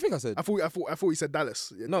 yeah. Who do you think I said? I thought you said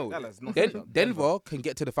Dallas. Yeah. No, Dallas, not Den- Denver. Denver can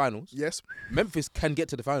get to the finals. Yes. Memphis can get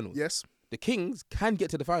to the finals. Yes. The Kings can get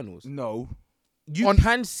to the finals. No. You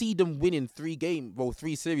can see them winning 3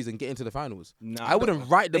 series and get into the finals. Nah, I wouldn't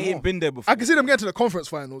write them They ain't off. been there before. I can see them getting to the conference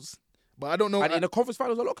finals, But I don't know. And in the conference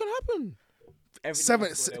finals, a lot can happen.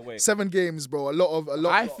 Seven games, bro. A lot.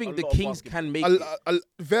 I think the Kings can make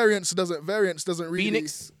variance doesn't really.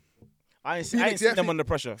 Phoenix. I ain't seen them under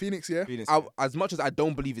pressure. Phoenix, yeah. As much as I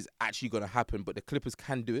don't believe it's actually going to happen, but the Clippers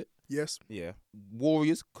can do it. Yes. Yeah.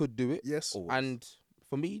 Warriors could do it. Yes. Always. And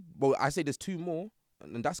for me, well, I say there's two more,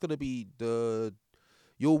 and that's going to be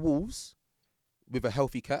your Wolves with a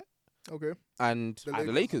healthy Cat. Okay. And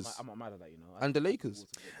the Lakers. I'm not mad at that, you know. And the Lakers.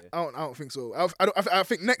 I don't think so. I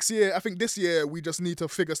think next year. I think this year we just need to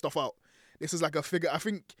figure stuff out. This is like a figure. I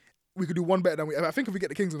think we could do one better than we. I think if we get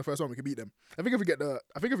the Kings in the first round, we could beat them. I think if we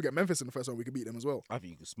get Memphis in the first round, we could beat them as well. I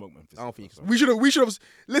think you could smoke Memphis. I don't think you can. We should have.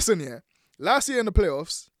 Listen, yeah. Last year in the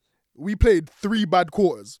playoffs, we played 3 bad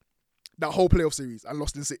quarters. That whole playoff series and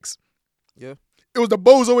lost in 6. Yeah. It was the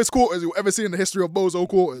bozoest quarters you'll ever see in the history of bozo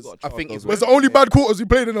quarters. I think It was the only bad quarters we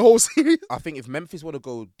played in the whole series. I think if Memphis want to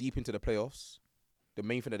go deep into the playoffs, the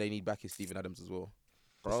main thing that they need back is Steven Adams as well.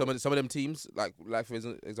 Some of them teams, like for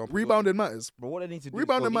example, Rebounding matters. But what they need to do,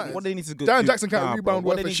 Rebounding matters. What they need to do, Jaren Jackson can't rebound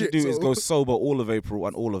What worth they a need shit. to do is so- go sober all of April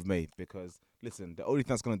and all of May, because listen, the only thing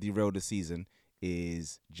that's going to derail the season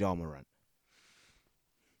is Ja Morant.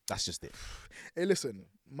 That's just it. Hey, listen,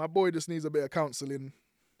 my boy just needs a bit of counselling.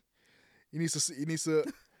 He needs to.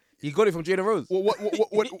 He got it from Jalen Rose.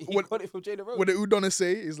 What He got it from Jalen Rose. what the Udonna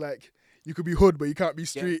say is like, you could be hood, but you can't be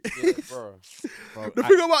street. Yeah, bro.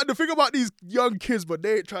 The thing about these young kids, but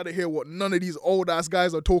they ain't trying to hear what none of these old ass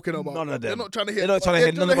guys are talking about. None of them. They're not trying to hear. They're not trying to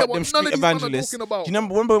hear none about what them none street of these men are evangelists. talking about. Do you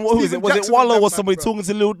remember who was it? Steven Was it Jackson Wallow and or that somebody man, bro. talking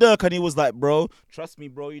to Lil Durk, and he was like, "Bro, trust me,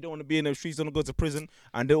 bro. You don't want to be in the streets. You don't go to prison."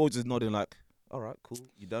 And they're all just nodding like, "All right, cool.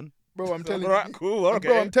 You done?" Bro, I'm telling All right, you. cool. Okay.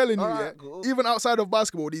 Bro, I'm telling you, All yeah, right, cool. even outside of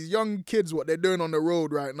basketball, these young kids, what they're doing on the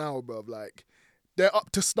road right now, bro, like, they're up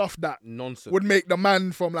to stuff that Nonsense. would make the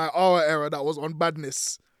man from like our era that was on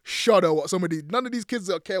badness shudder. What none of these kids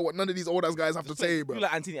don't care what none of these old ass guys have to say, bro. You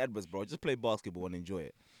like Anthony Edwards, bro. Just play basketball and enjoy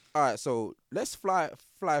it. All right, so let's fly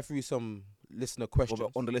through some listener questions.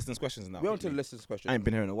 Well, on the listeners' questions now. We're on to the listeners' questions. I ain't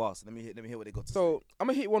been here in a while, so let me hear what they got to say. So I'm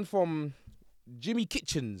gonna hit one from Jimmy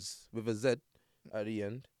Kitchens with a Z at the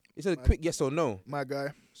end. It's a quick yes or no. My guy.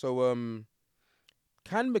 So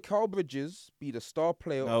can Mikal Bridges be the star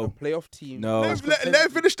player No. of a playoff team? No. Let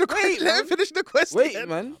him finish the question. Let him finish the question. Wait,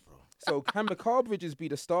 man. So can Mikal Bridges be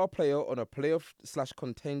the star player on a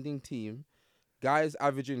playoff/contending team? Guys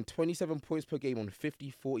averaging 27 points per game on 50,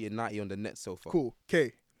 40, and 90 on the net so far. Cool.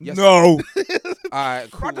 Okay. Yes. No. All right,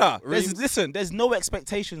 cool. Brother, Reams? there's no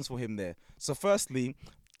expectations for him there. So firstly,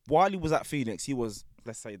 while he was at Phoenix, he was,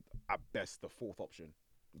 let's say, at best, the 4th option,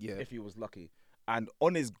 Yeah. if he was lucky. And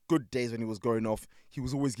on his good days when he was going off, he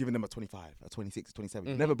was always giving them a 25, a 26, a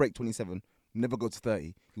 27. Never break 27, never go to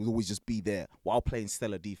 30. He would always just be there while playing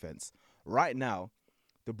stellar defense. Right now,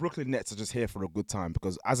 the Brooklyn Nets are just here for a good time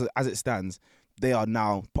because as it stands, they are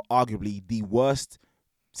now arguably the worst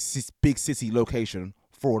big city location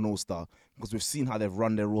for an all-star because we've seen how they've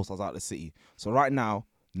run their all-stars out of the city. So right now,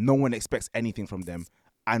 no one expects anything from them.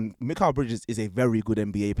 And Mikal Bridges is a very good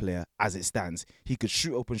NBA player as it stands. He could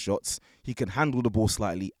shoot open shots, he can handle the ball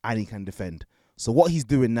slightly, and he can defend. So what he's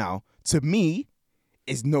doing now, to me,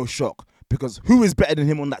 is no shock because who is better than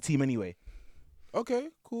him on that team anyway? Okay,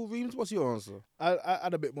 cool. Reams, what's your answer? I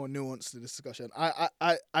add a bit more nuance to this discussion.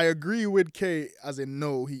 I agree with K as in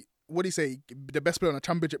no. What do you say? The best player on a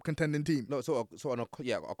championship contending team. No, so on a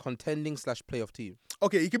contending/playoff team.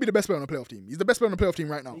 Okay, he could be the best player on a playoff team. He's the best player on a playoff team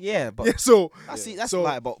right now. Yeah, but Yeah. So that's So-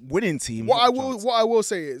 like, but winning team. what not I chance. will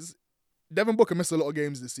say is, Devin Booker missed a lot of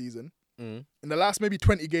games this season. In the last maybe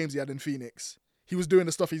 20 games he had in Phoenix, he was doing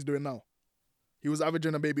the stuff he's doing now. He was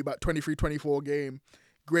averaging a maybe about 23, 24 a game,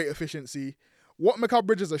 great efficiency. What Mikal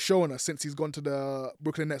Bridges has shown us since he's gone to the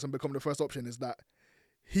Brooklyn Nets and become the first option is that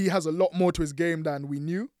he has a lot more to his game than we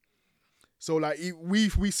knew. So like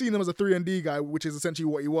we've seen him as a 3-and-D guy, which is essentially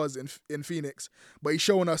what he was in Phoenix. But he's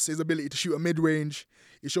shown us his ability to shoot a mid-range.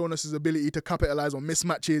 He's shown us his ability to capitalize on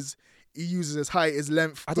mismatches. He uses his height, his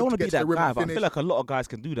length. I don't want to be get the that rim guy, and but I finish. feel like a lot of guys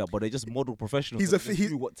can do that, but they just model professionals. He's and a- just he-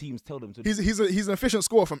 do what teams tell them to do. He's an efficient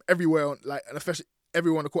scorer from everywhere, like an efficient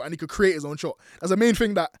everywhere on the court, and he could create his own shot. That's the main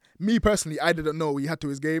thing that me personally I didn't know he had to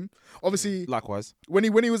his game. Obviously, Likewise. when he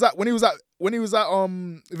was at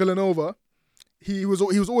Villanova, he was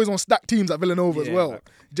always on stacked teams at Villanova as Yeah, well. like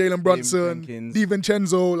Jalen Brunson, Jenkins,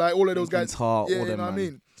 DiVincenzo, like all of those Jenkins, guys. Hart, Yeah, all you them, know what I man.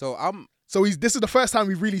 mean. So So this is the first time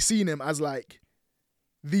we've really seen him as like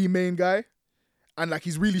the main guy, and like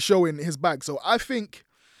he's really showing his bag. So I think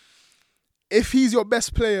if he's your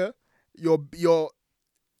best player, your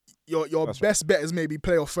First best bet is maybe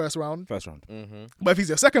playoff first round. First round. But if he's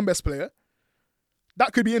your second best player,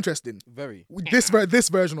 That could be interesting. Very. With this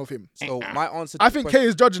version of him. So my answer. I think K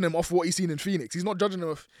is judging him off what he's seen in Phoenix. He's not judging him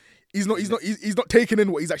off. He's not taking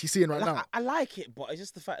in what he's actually seeing right now. I like it, but it's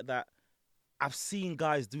just the fact that I've seen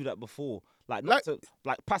guys do that before. Like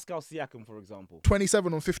Pascal Siakam, for example.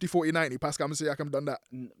 27 on 50, 40, 90. Pascal Siakam done that.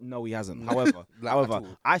 No, he hasn't. However,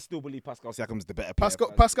 I still believe Pascal Siakam's the better player.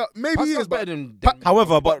 Pascal, maybe he is better than.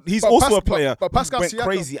 However, but he's also a player but Pascal went Siakam,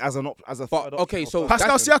 crazy as a third okay, option. so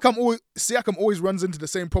Pascal Siakam always runs into the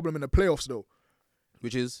same problem in the playoffs though.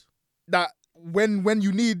 Which is That when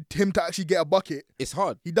you need him to actually get a bucket, it's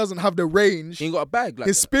hard. he doesn't have the range. He ain't got a bag like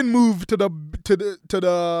His that. spin move to the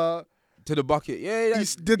bucket. Yeah.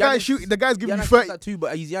 the guy shoot. The guy's giving you Giannis 30. does that too,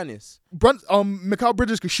 but he's Giannis. Mikal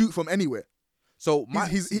Bridges could shoot from anywhere. So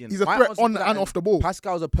He's a my threat answer on to that, and off the ball.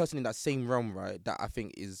 Pascal's a person in that same realm, right? That I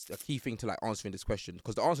think is a key thing to like answering this question,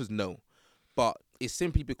 because the answer is no, but it's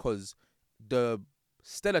simply because the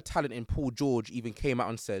stellar talent in Paul George even came out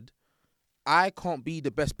and said, "I can't be the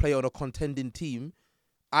best player on a contending team."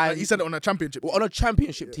 He said it on a championship. Well, on a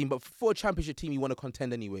championship team, but for a championship team, you want to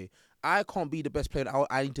contend anyway. I can't be the best player.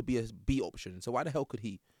 I need to be a B option. So why the hell could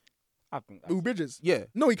he? I think Who Bridges? Yeah.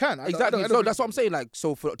 No, he can. Exactly. So that's what I'm saying. Like,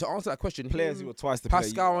 so to answer that question, players who were twice the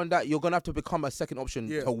Pascal player. and that, you're gonna have to become a second option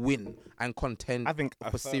to win and contend. I think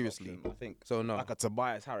for seriously. I think So no. like a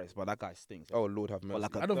Tobias Harris, but that guy stinks. Oh Lord have mercy.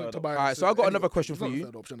 like a I don't think third Tobias. Alright, so I got another question he's for not the you.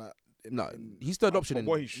 third option No, he's third option in.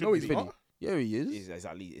 Well, he should No, he's be. Philly. not. Yeah, he is. He's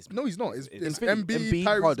at least. No, he's not. It's Philly. MB, Embiid,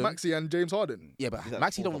 Tyrese Harden. Maxey, and James Harden. Yeah, but He's at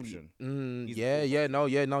Maxi fourth don't. option. He's No,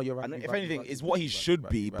 you're right. And you're if right, anything, you're right, it's what he you're right, should you're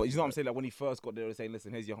be. right, But you know what I'm you're saying? Like when he first got there, they're saying,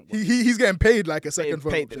 "Listen, here's your." He's getting paid like a second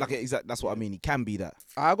third paid, option. like exact. That's what I mean. He can be that.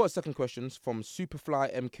 I got second questions from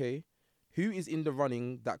Superfly MK. Who is in the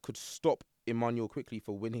running that could stop Emmanuel quickly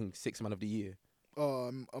for winning Sixth Man of the Year?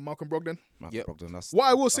 Malcolm Brogdon. Yep. Brogdon, What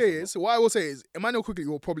I will say is Emmanuel quickly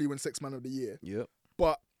will probably win Sixth Man of the Year. Yep.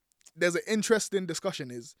 But there's an interesting discussion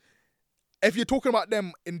is if you're talking about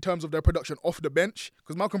them in terms of their production off the bench,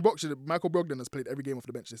 because Michael Brogdon has played every game off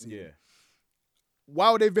the bench this season. Yeah.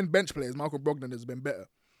 While they've been bench players, Michael Brogdon has been better.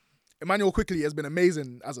 Emmanuel quickly has been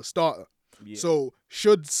amazing as a starter. Yeah. So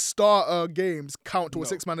should starter games count to a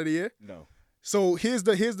Sixth Man of the Year? No. So here's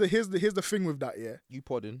the thing with that, yeah. You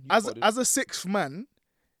podding. As a sixth man,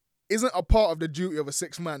 isn't a part of the duty of a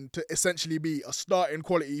sixth man to essentially be a starting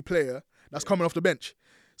quality player that's coming off the bench.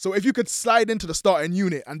 So if you could slide into the starting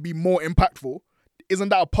unit and be more impactful, isn't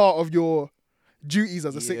that a part of your duties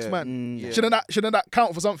as a sixth man? yeah. Shouldn't that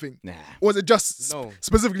count for something? Nah. Or is it just No.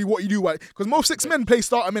 specifically what you do? Because most six men play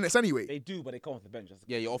starter minutes anyway. They do, but they come off the bench.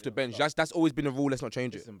 Yeah, you're off the bench. That's always been a rule. Let's not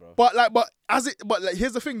change it. Listen, bro. But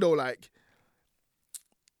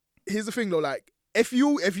here's the thing though. If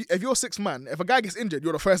you're sixth man, if a guy gets injured,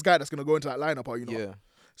 you're the first guy that's gonna go into that lineup, are you not? Yeah.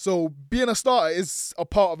 So being a starter is a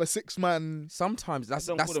part of a six man. Sometimes that's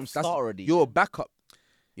don't call them starter already. you're a backup.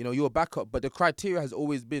 You know, you're a backup, but the criteria has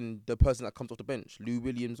always been the person that comes off the bench. Lou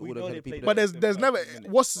Williams, all We the know kind they of people. play But the there's never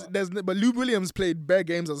minutes, but Lou Williams played bare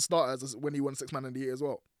games as a starter when he won Sixth Man of the Year as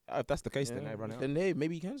well. If that's the case, then I run out. Then hey,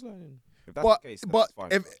 maybe he can slide in. If that's But the case, but that's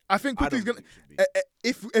fine. if I think I quickly's don't gonna think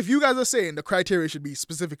it should be. if you guys are saying the criteria should be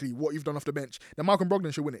specifically what you've done off the bench, then Malcolm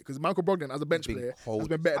Brogdon should win it because Malcolm Brogdon as a bench been player cold. has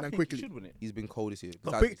been better I than think he quickly. should win it. He's been cold this year.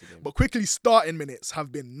 But quickly starting minutes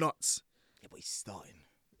have been nuts. Yeah, but he's starting.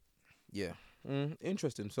 Yeah.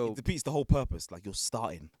 Interesting. So It defeats the whole purpose. Like you're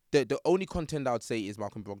starting. the only contender I would say is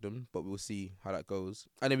Malcolm Brogdon, but we'll see how that goes.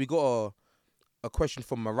 And then we got a question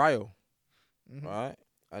from Mariah. Right?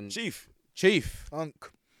 And Chief. Unk.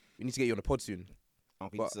 we need to get you on the pod soon.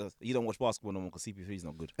 But- You don't watch basketball no more because CP3 is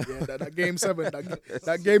not good. Yeah, that game 7,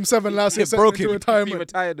 that game 7 last year It sent broke him to him. He retirement.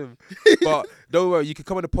 retired him. But don't worry, you can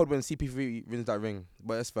come on the pod when CP3 wins that ring.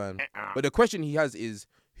 But that's fine. But the question he has is,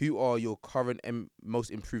 who are your current most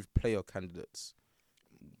improved player candidates?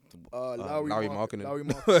 Larry Markkinen. Larry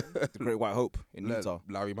Markkinen. The Great White Hope in Utah.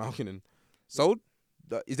 Larry Markkinen. So,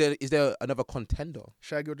 is there another contender?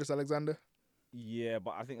 Shai Gilgeous-Alexander. Yeah,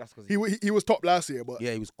 but I think that's because He was top last year, but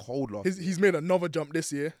Yeah, he was cold last. he's made another jump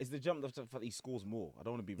this year. it's the jump that he scores more. I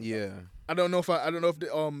don't want to be. Yeah, I don't know if I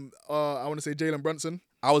want to say Jalen Brunson.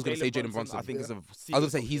 I was gonna say Jalen Brunson. I think it's a. I was gonna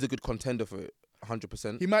say he's a good contender for it,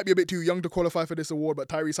 100%. He might be a bit too young to qualify for this award, but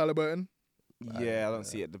Tyrese Halliburton. Yeah, I don't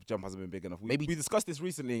see it. The jump hasn't been big enough. Maybe- We discussed this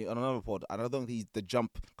recently on another pod, and I don't think the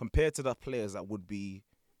jump compared to the players that would be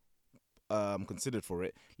considered for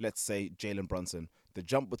it. Let's say Jalen Brunson, the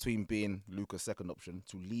jump between being Luka's second option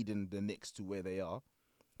to leading the Knicks to where they are,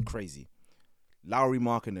 crazy. Lowry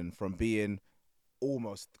Markkinen from being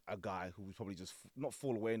almost a guy who would probably just not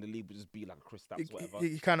fall away in the league, but just be like a Chris Stapps, whatever.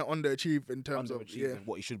 He kind of underachieved in terms of Underachieving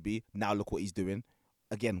what he should be. Now look what he's doing.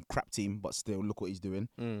 again, crap team, but still look what he's doing.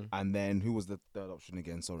 And then who was the third option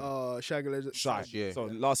again? Sorry, Shaggy. Shy. yeah. So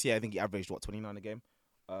last year I think he averaged 29 a game.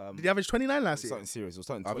 Did he average 29 last year? Something serious. It was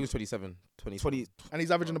something. I think it was 27. 20. And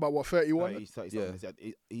he's averaging about what 31? 30,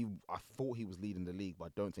 I thought he was leading the league, but I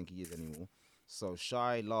don't think he is anymore. So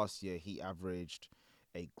Shy last year he averaged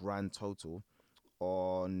a grand total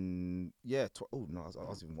on I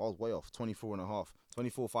was way off. 24 and a half.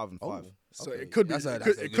 24, 5 and 5. So Okay. it could be That's a it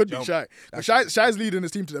good could be jump. Shy. But That's Shy's leading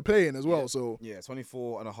his team to the play-in as well. So Yeah,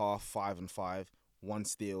 24 and a half, 5 and 5, 1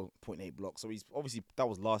 steal, 0.8 blocks. So he's obviously that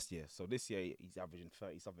was last year. So this year he's averaging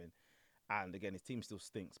 30 something. And again, his team still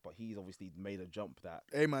stinks, but he's obviously made a jump that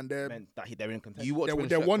hey man, they're meant that they're in contention. You watch when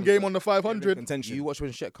they're Shaq one comes game back. on the They're in 500. contention. You watch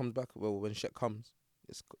when Shaq comes back. Well, when Shaq comes,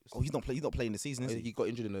 it's He's not playing the season, is he? he got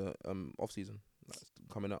injured in the off season. That's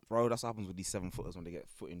coming up. Bro, that's what happens with these 7-footers when they get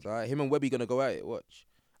foot injured. Him and Webby gonna go at it. Watch.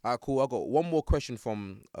 Cool. I got one more question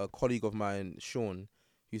from a colleague of mine, Sean,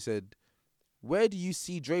 who said, "Where do you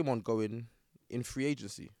see Draymond going in free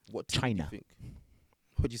agency? What team do you China. think?"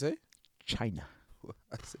 What'd you say? China.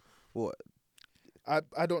 I said, what?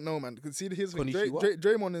 I don't know, man. Because see, here's the thing. Konnichiwa?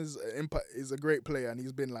 Draymond is a great player, and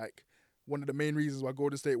he's been like one of the main reasons why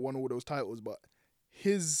Golden State won all those titles. But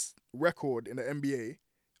his record in the NBA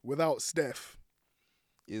without Steph,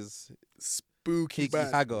 Is spooky Higgy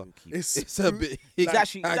bad. Hagger? It's It's a bit. He's Higgy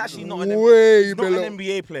actually Hagger. not an way he's not below. an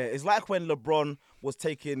NBA player. It's like when LeBron was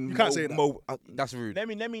taking. You can't say that. That's rude. Let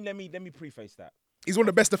me preface that. He's one of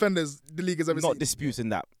the best defenders the league has ever Not seen. disputing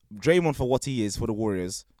that. Draymond, for what he is for the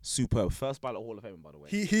Warriors, superb. First ballot Hall of Fame, by the way.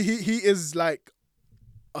 He is like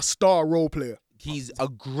a star role player, He's a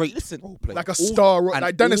great role player. like a star, and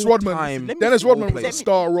like Dennis Rodman. all-time Dennis role Rodman was player. a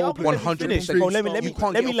star role Let player. me 100%. finish. Bro, let me You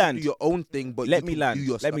can't let me get off to land. do your own thing, but Let you me can land. do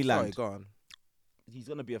your Let me stuff. land. Sorry, go on. He's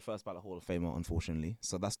gonna be a first ballot Hall of Famer, unfortunately.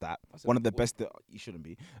 So that's that. That's a One of the good best. He shouldn't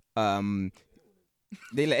be.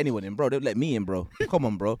 They let anyone in, bro. They let me in, bro. Come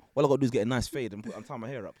on, bro. All I gotta do is get a nice fade and tie my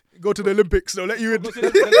hair up. Go to the Olympics, they'll let you in. Bro,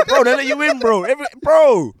 they let you in, bro.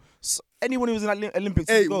 Anyone who's in that Olympics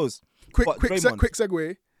Hey, goes. quick But quick Draymond, quick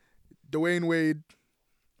segue. Dwayne Wade,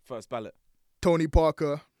 first ballot. Tony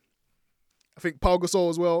Parker, I think Paul Gasol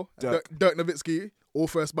as well, Dirk. Dirk Nowitzki, all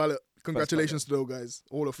first ballot. Congratulations to those guys,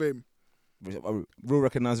 Hall of Fame. Real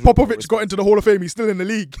recognized. Popovich got into the Hall of Fame. He's still in the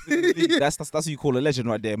league. That's what you call a legend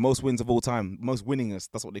right there. Most wins of all time. Most winningest.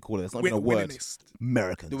 That's what they call it. It's not even a word. Winningest.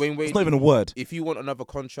 Americans. Dwayne Wade, It's not even a word. If you want another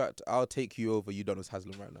contract, I'll take you over Udonis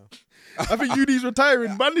Haslem right now. I think UD's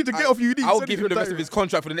retiring. Man, need to get off UD. I'll Said give he's him the rest of retiring. his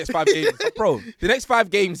contract for the next 5 games. Bro, The next 5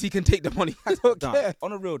 games, he can take the money. I don't nah, care.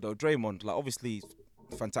 on a real though, Draymond, like obviously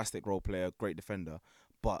fantastic role player, great defender,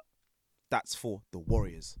 but that's for the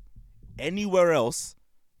Warriors. Anywhere else,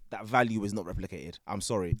 that value is not replicated. I'm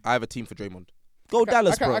sorry. I have a team for Draymond. Go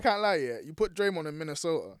Dallas, bro. I can't lie. Yeah, you put Draymond in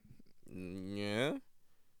Minnesota. Yeah.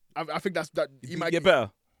 I think that he might get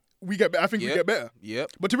better. We get better. I think we Yep. get better. Yep.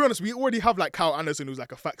 But to be honest, we already have like Kyle Anderson, who's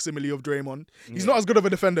like a facsimile of Draymond. He's not as good of a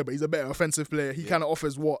defender, but he's a better offensive player. He kind of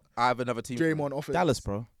offers what I have another team. Draymond offers. Dallas,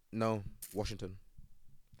 bro. No. Washington.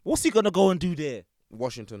 What's he gonna go and do there?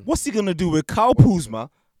 Washington. What's he gonna do with Kyle Kuzma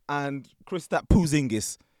and Kristaps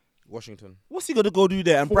Porzingis? Washington. What's he gonna go do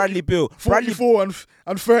there? And Bradley Beal. Bradley 44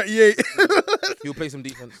 and 38. He'll play some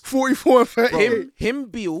defense. 44 and 38. Him,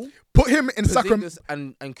 Beal, Put him in Sacramento.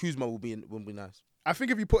 Porzingis and Kuzma will be nice. I think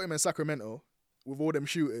if you put him in Sacramento with all them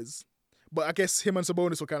shooters, but I guess him and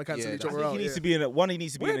Sabonis will kind of cancel Yeah, each I other I think out. he needs yeah. to be in a one. He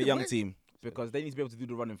needs to be in a young Where- team because they need to be able to do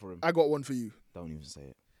the running for him. I got one for you. Don't even say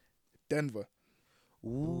it. Denver.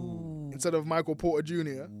 Ooh. Instead of Michael Porter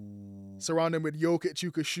Jr., surround him with Jokic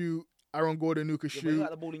who could shoot, Aaron Gordon who could shoot,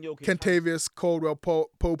 Kentavious Caldwell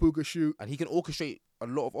Pope who could shoot, And he can orchestrate a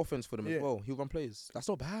lot of offense for them Yeah. as well. He'll run plays. That's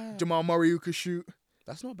not bad. Jamal Murray who could shoot.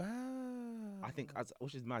 That's not bad. I think,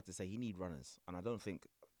 which is mad to say, he need runners, and I don't think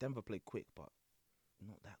Denver played quick, but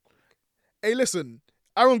not that quick. Hey, listen,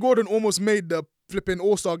 Aaron Gordon almost made the flipping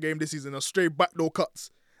All-Star game this season a straight backdoor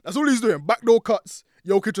cuts. That's all he's doing, backdoor cuts.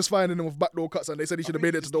 Jokic was finding him with backdoor cuts, and they said he should have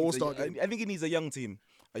made it to the All-Star game. I think he needs a young team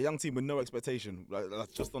with no expectation, like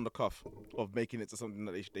just on the cuff of making it to something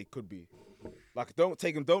that they could be. Like,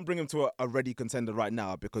 don't bring him to a ready contender right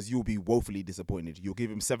now because you'll be woefully disappointed. You'll give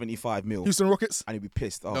him 75 mil, Houston Rockets. and he'll be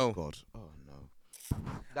pissed. Oh No. God, oh no.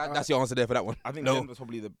 That's your answer there for that one. I think no. Denver's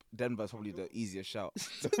probably the easiest shout.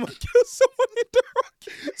 Someone in the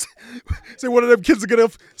Rockets. Say one of them kids are gonna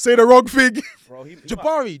say the wrong thing. Bro,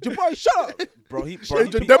 Jabari, shut up. bro, he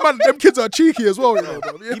them kids are cheeky as well, you know,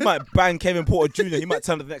 bro. he might bang Kevin Porter Jr. He might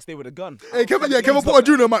turn up the next day with a gun. Hey, Kevin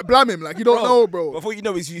Porter Jr. might blam him like you don't know, bro. Before you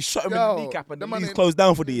know, he's shot him in Yo, the kneecap and that man he's ain't- closed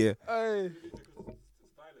down for the year. Hey.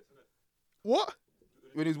 What?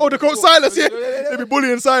 When he's- Oh, the coach Silas, yeah. They be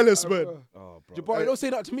bullying Silas, man. Oh, bro. Jabari, don't say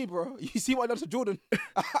that to me, bro. You see what I done to Jordan?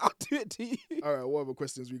 I'll do it to you. All right, what other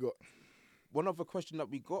questions we got? One other question that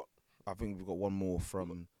we got. I think we've got one more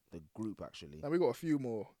from the group actually. Now we got a few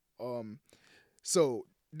more. So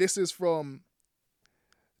this is from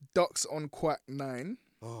Ducks on Quack 9.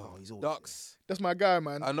 Oh, he's all Ducks. That's my guy,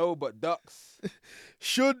 man. I know, but Ducks.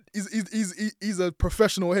 He's a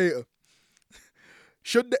professional hater.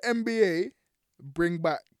 Should the NBA bring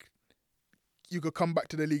back, you could come back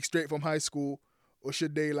to the league straight from high school, or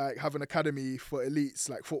should they like have an academy for elites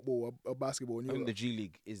like football or basketball? And I think the G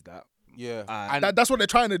League is that. Yeah. And And that's what they're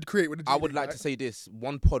trying to create with the G I would League, like right? to say this.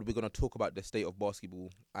 One pod, we're going to talk about the state of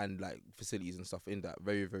basketball and like facilities and stuff in that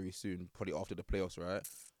very, very soon, probably after the playoffs, right?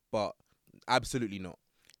 But absolutely not.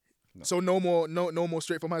 So no more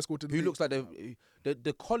straight from high school to the Who league. looks like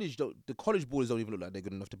the college ballers don't even look like they're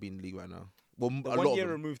good enough to be in the league right now. Well, the a 1 lot year of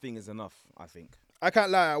them. removed thing is enough, I think. I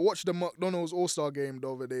can't lie. I watched the McDonald's All-Star game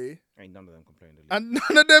the other day, Ain't none of them complaining. and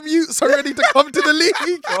none of them youths are ready to come to the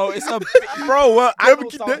league. Bro, it's a bro. We're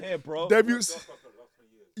adults Them- out here, bro. Them youths.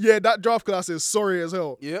 Yeah, that draft class is sorry as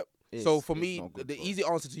hell. Yep. It's- So for it's me, not good, the bro. easy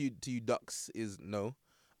answer to you Ducks is no.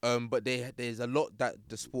 But there's a lot that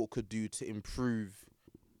the sport could do to improve.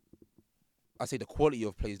 I say the quality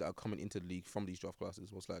of players that are coming into the league from these draft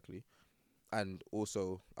classes, most likely, and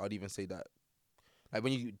also I would even say that, like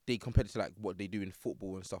when they compare it to like what they do in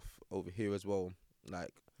football and stuff over here as well,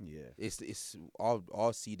 like Yeah. it's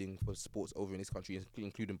our seeding for sports over in this country,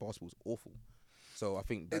 including basketball, is awful. So I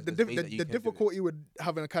think that The difficulty with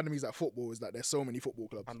having academies at football is that there's so many football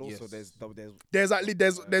clubs. And also,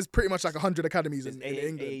 Yes. There's pretty much like 100 academies in There's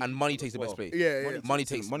England. and money takes the best place. Yeah, yeah. Money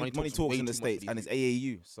takes money talks way in the too much States, for and these it's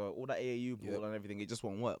AAU. So all that AAU ball Yep. and everything, it just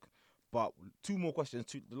won't work. But two more questions.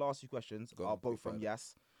 The last two questions Go are on, both big from fan.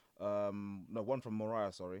 Yas. No, one from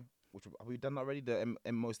Mariah. Sorry. Have we done that already? The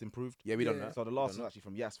M most improved. Yeah, we done Yeah. that. So the We last done one actually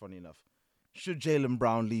from Yas. Funny enough, should Jaylen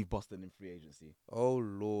Brown leave Boston in free agency? Oh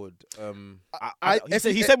Lord.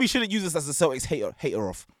 He said we shouldn't use this as a Celtics hater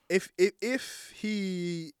off. If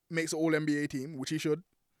he makes an All NBA team, which he should,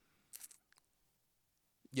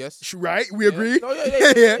 Yes. right? We Yeah. agree. No,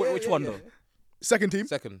 Yeah. Which one though? Second team,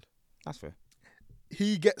 Second. That's fair.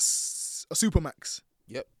 he gets a supermax.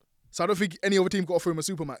 Yep. So I don't think any other team could offer him a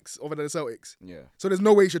supermax other than the Celtics. Yeah. So there's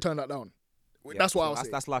no way he should turn that down. That's what I'll say.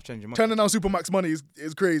 That's life changing. Turning down supermax money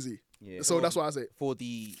is crazy. Yeah. So that's what I say. For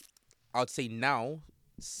the, I'd say now,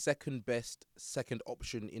 second best second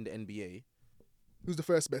option in the NBA, Who's the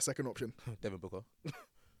first best second option? Devin Booker.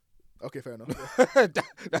 Okay, fair enough.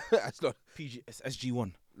 That's not.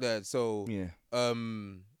 SG1. So Yeah.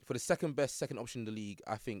 for the second best second option in the league,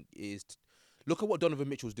 I think is look at what Donovan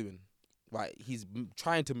Mitchell's doing. Right, he's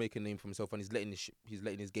trying to make a name for himself, and he's letting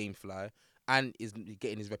his game fly, and is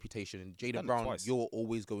getting his reputation. And Done Jaylen it Brown, twice. you're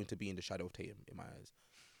always going to be in the shadow of Tatum in my eyes.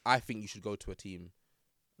 I think you should go to a team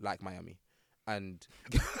like Miami, and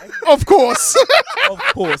Of course. Of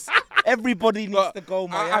course. Everybody needs But to go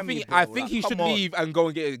Miami. I bro. think Like, he should come on. leave and go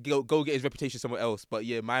and go get his reputation somewhere else. But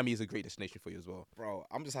yeah, Miami is a great destination for you as well. Bro,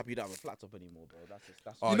 I'm just happy you don't have a flat top anymore, bro.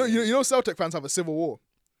 That's Oh, you know Celtic fans have a civil war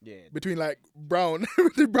yeah. between like Brown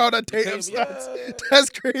and Tatum. Yeah. That's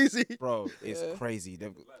crazy. Bro, it's crazy.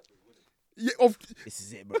 Yeah, This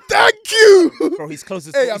is it, bro. thank you. Bro, he's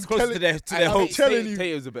closest. Hey, he's I'm closest to telling- their I'm hopes. telling you,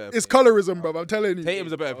 Tatum's a better. It's player. colorism, bro. I'm telling you.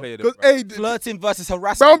 Tatum's a better player. Than Because Brown. hey, Flirting versus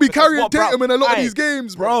harassment. Brown be because carrying what, bro? Tatum in a lot of Aye, these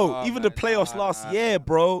games, bro. bro. Even the playoffs last year,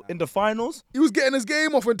 bro, in the finals, He was getting his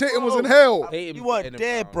game off when Tatum was in hell. Tatum's you better weren't than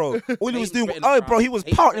there, Brown. bro. All he was Tatum's doing, better than oh, bro, Brown. he was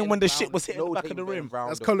Tatum's pouting better when the than shit Brown. was hitting the No back of the Tatum's better than rim. Brown,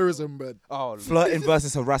 That's though. colorism, bro. Oh, Flirting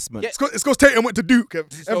versus harassment. Yeah. It's cause Tatum went to Duke.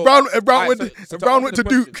 If So- Brown Alright, went so if to Brown answer went the to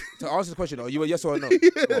question- Duke, To answer the question, are you a yes or a no?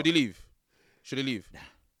 Should he leave? Should he leave?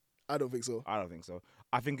 I don't think so. I don't think so.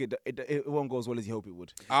 I think it won't go as well as you hope it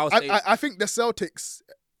would. I'll say I think the Celtics,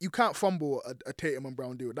 you can't fumble a Tatum and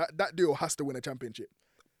Brown deal. That deal has to win a championship.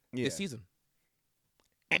 Yeah. this season.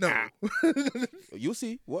 No, You'll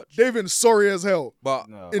see. Watch. they've been sorry as hell. But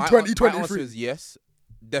No. In my 2023. answer is yes,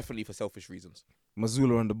 definitely for selfish reasons.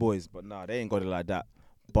 Missoula and the boys, but nah, they ain't got it like that.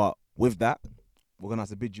 But with that, we're gonna have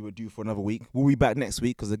to bid you adieu for another week. We'll be back next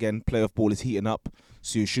week because again, playoff ball is heating up,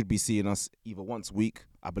 so you should be seeing us either once a week,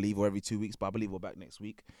 I believe, or every 2 weeks. But I believe we're back next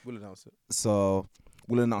week, We'll announce it. so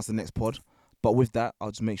we'll announce the next pod. But with that,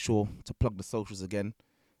 I'll just make sure to plug the socials again.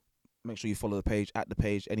 Make sure you follow the page, at the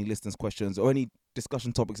page, any listeners, questions, or any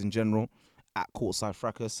discussion topics in general, at Courtside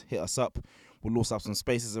Fracas. Hit us up. We'll also have some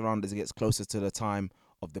spaces around as it gets closer to the time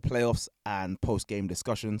of the playoffs and post-game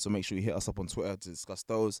discussion. So make sure you hit us up on Twitter to discuss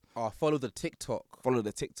those. Follow the TikTok. Follow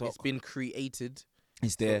the TikTok. It's been created.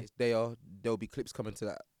 It's there. There'll be clips coming to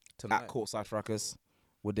that tonight. At Courtside Fracas.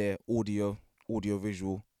 We're there. Audio,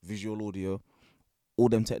 visual, visual audio. All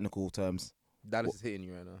them technical terms. Dallas is hitting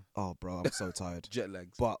you right now. Oh, bro, I'm so tired. Jet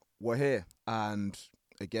lags. But we're here, and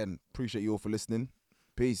again, appreciate you all for listening.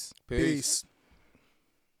 Peace. Peace.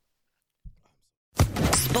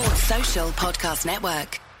 Sports Social Podcast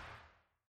Network.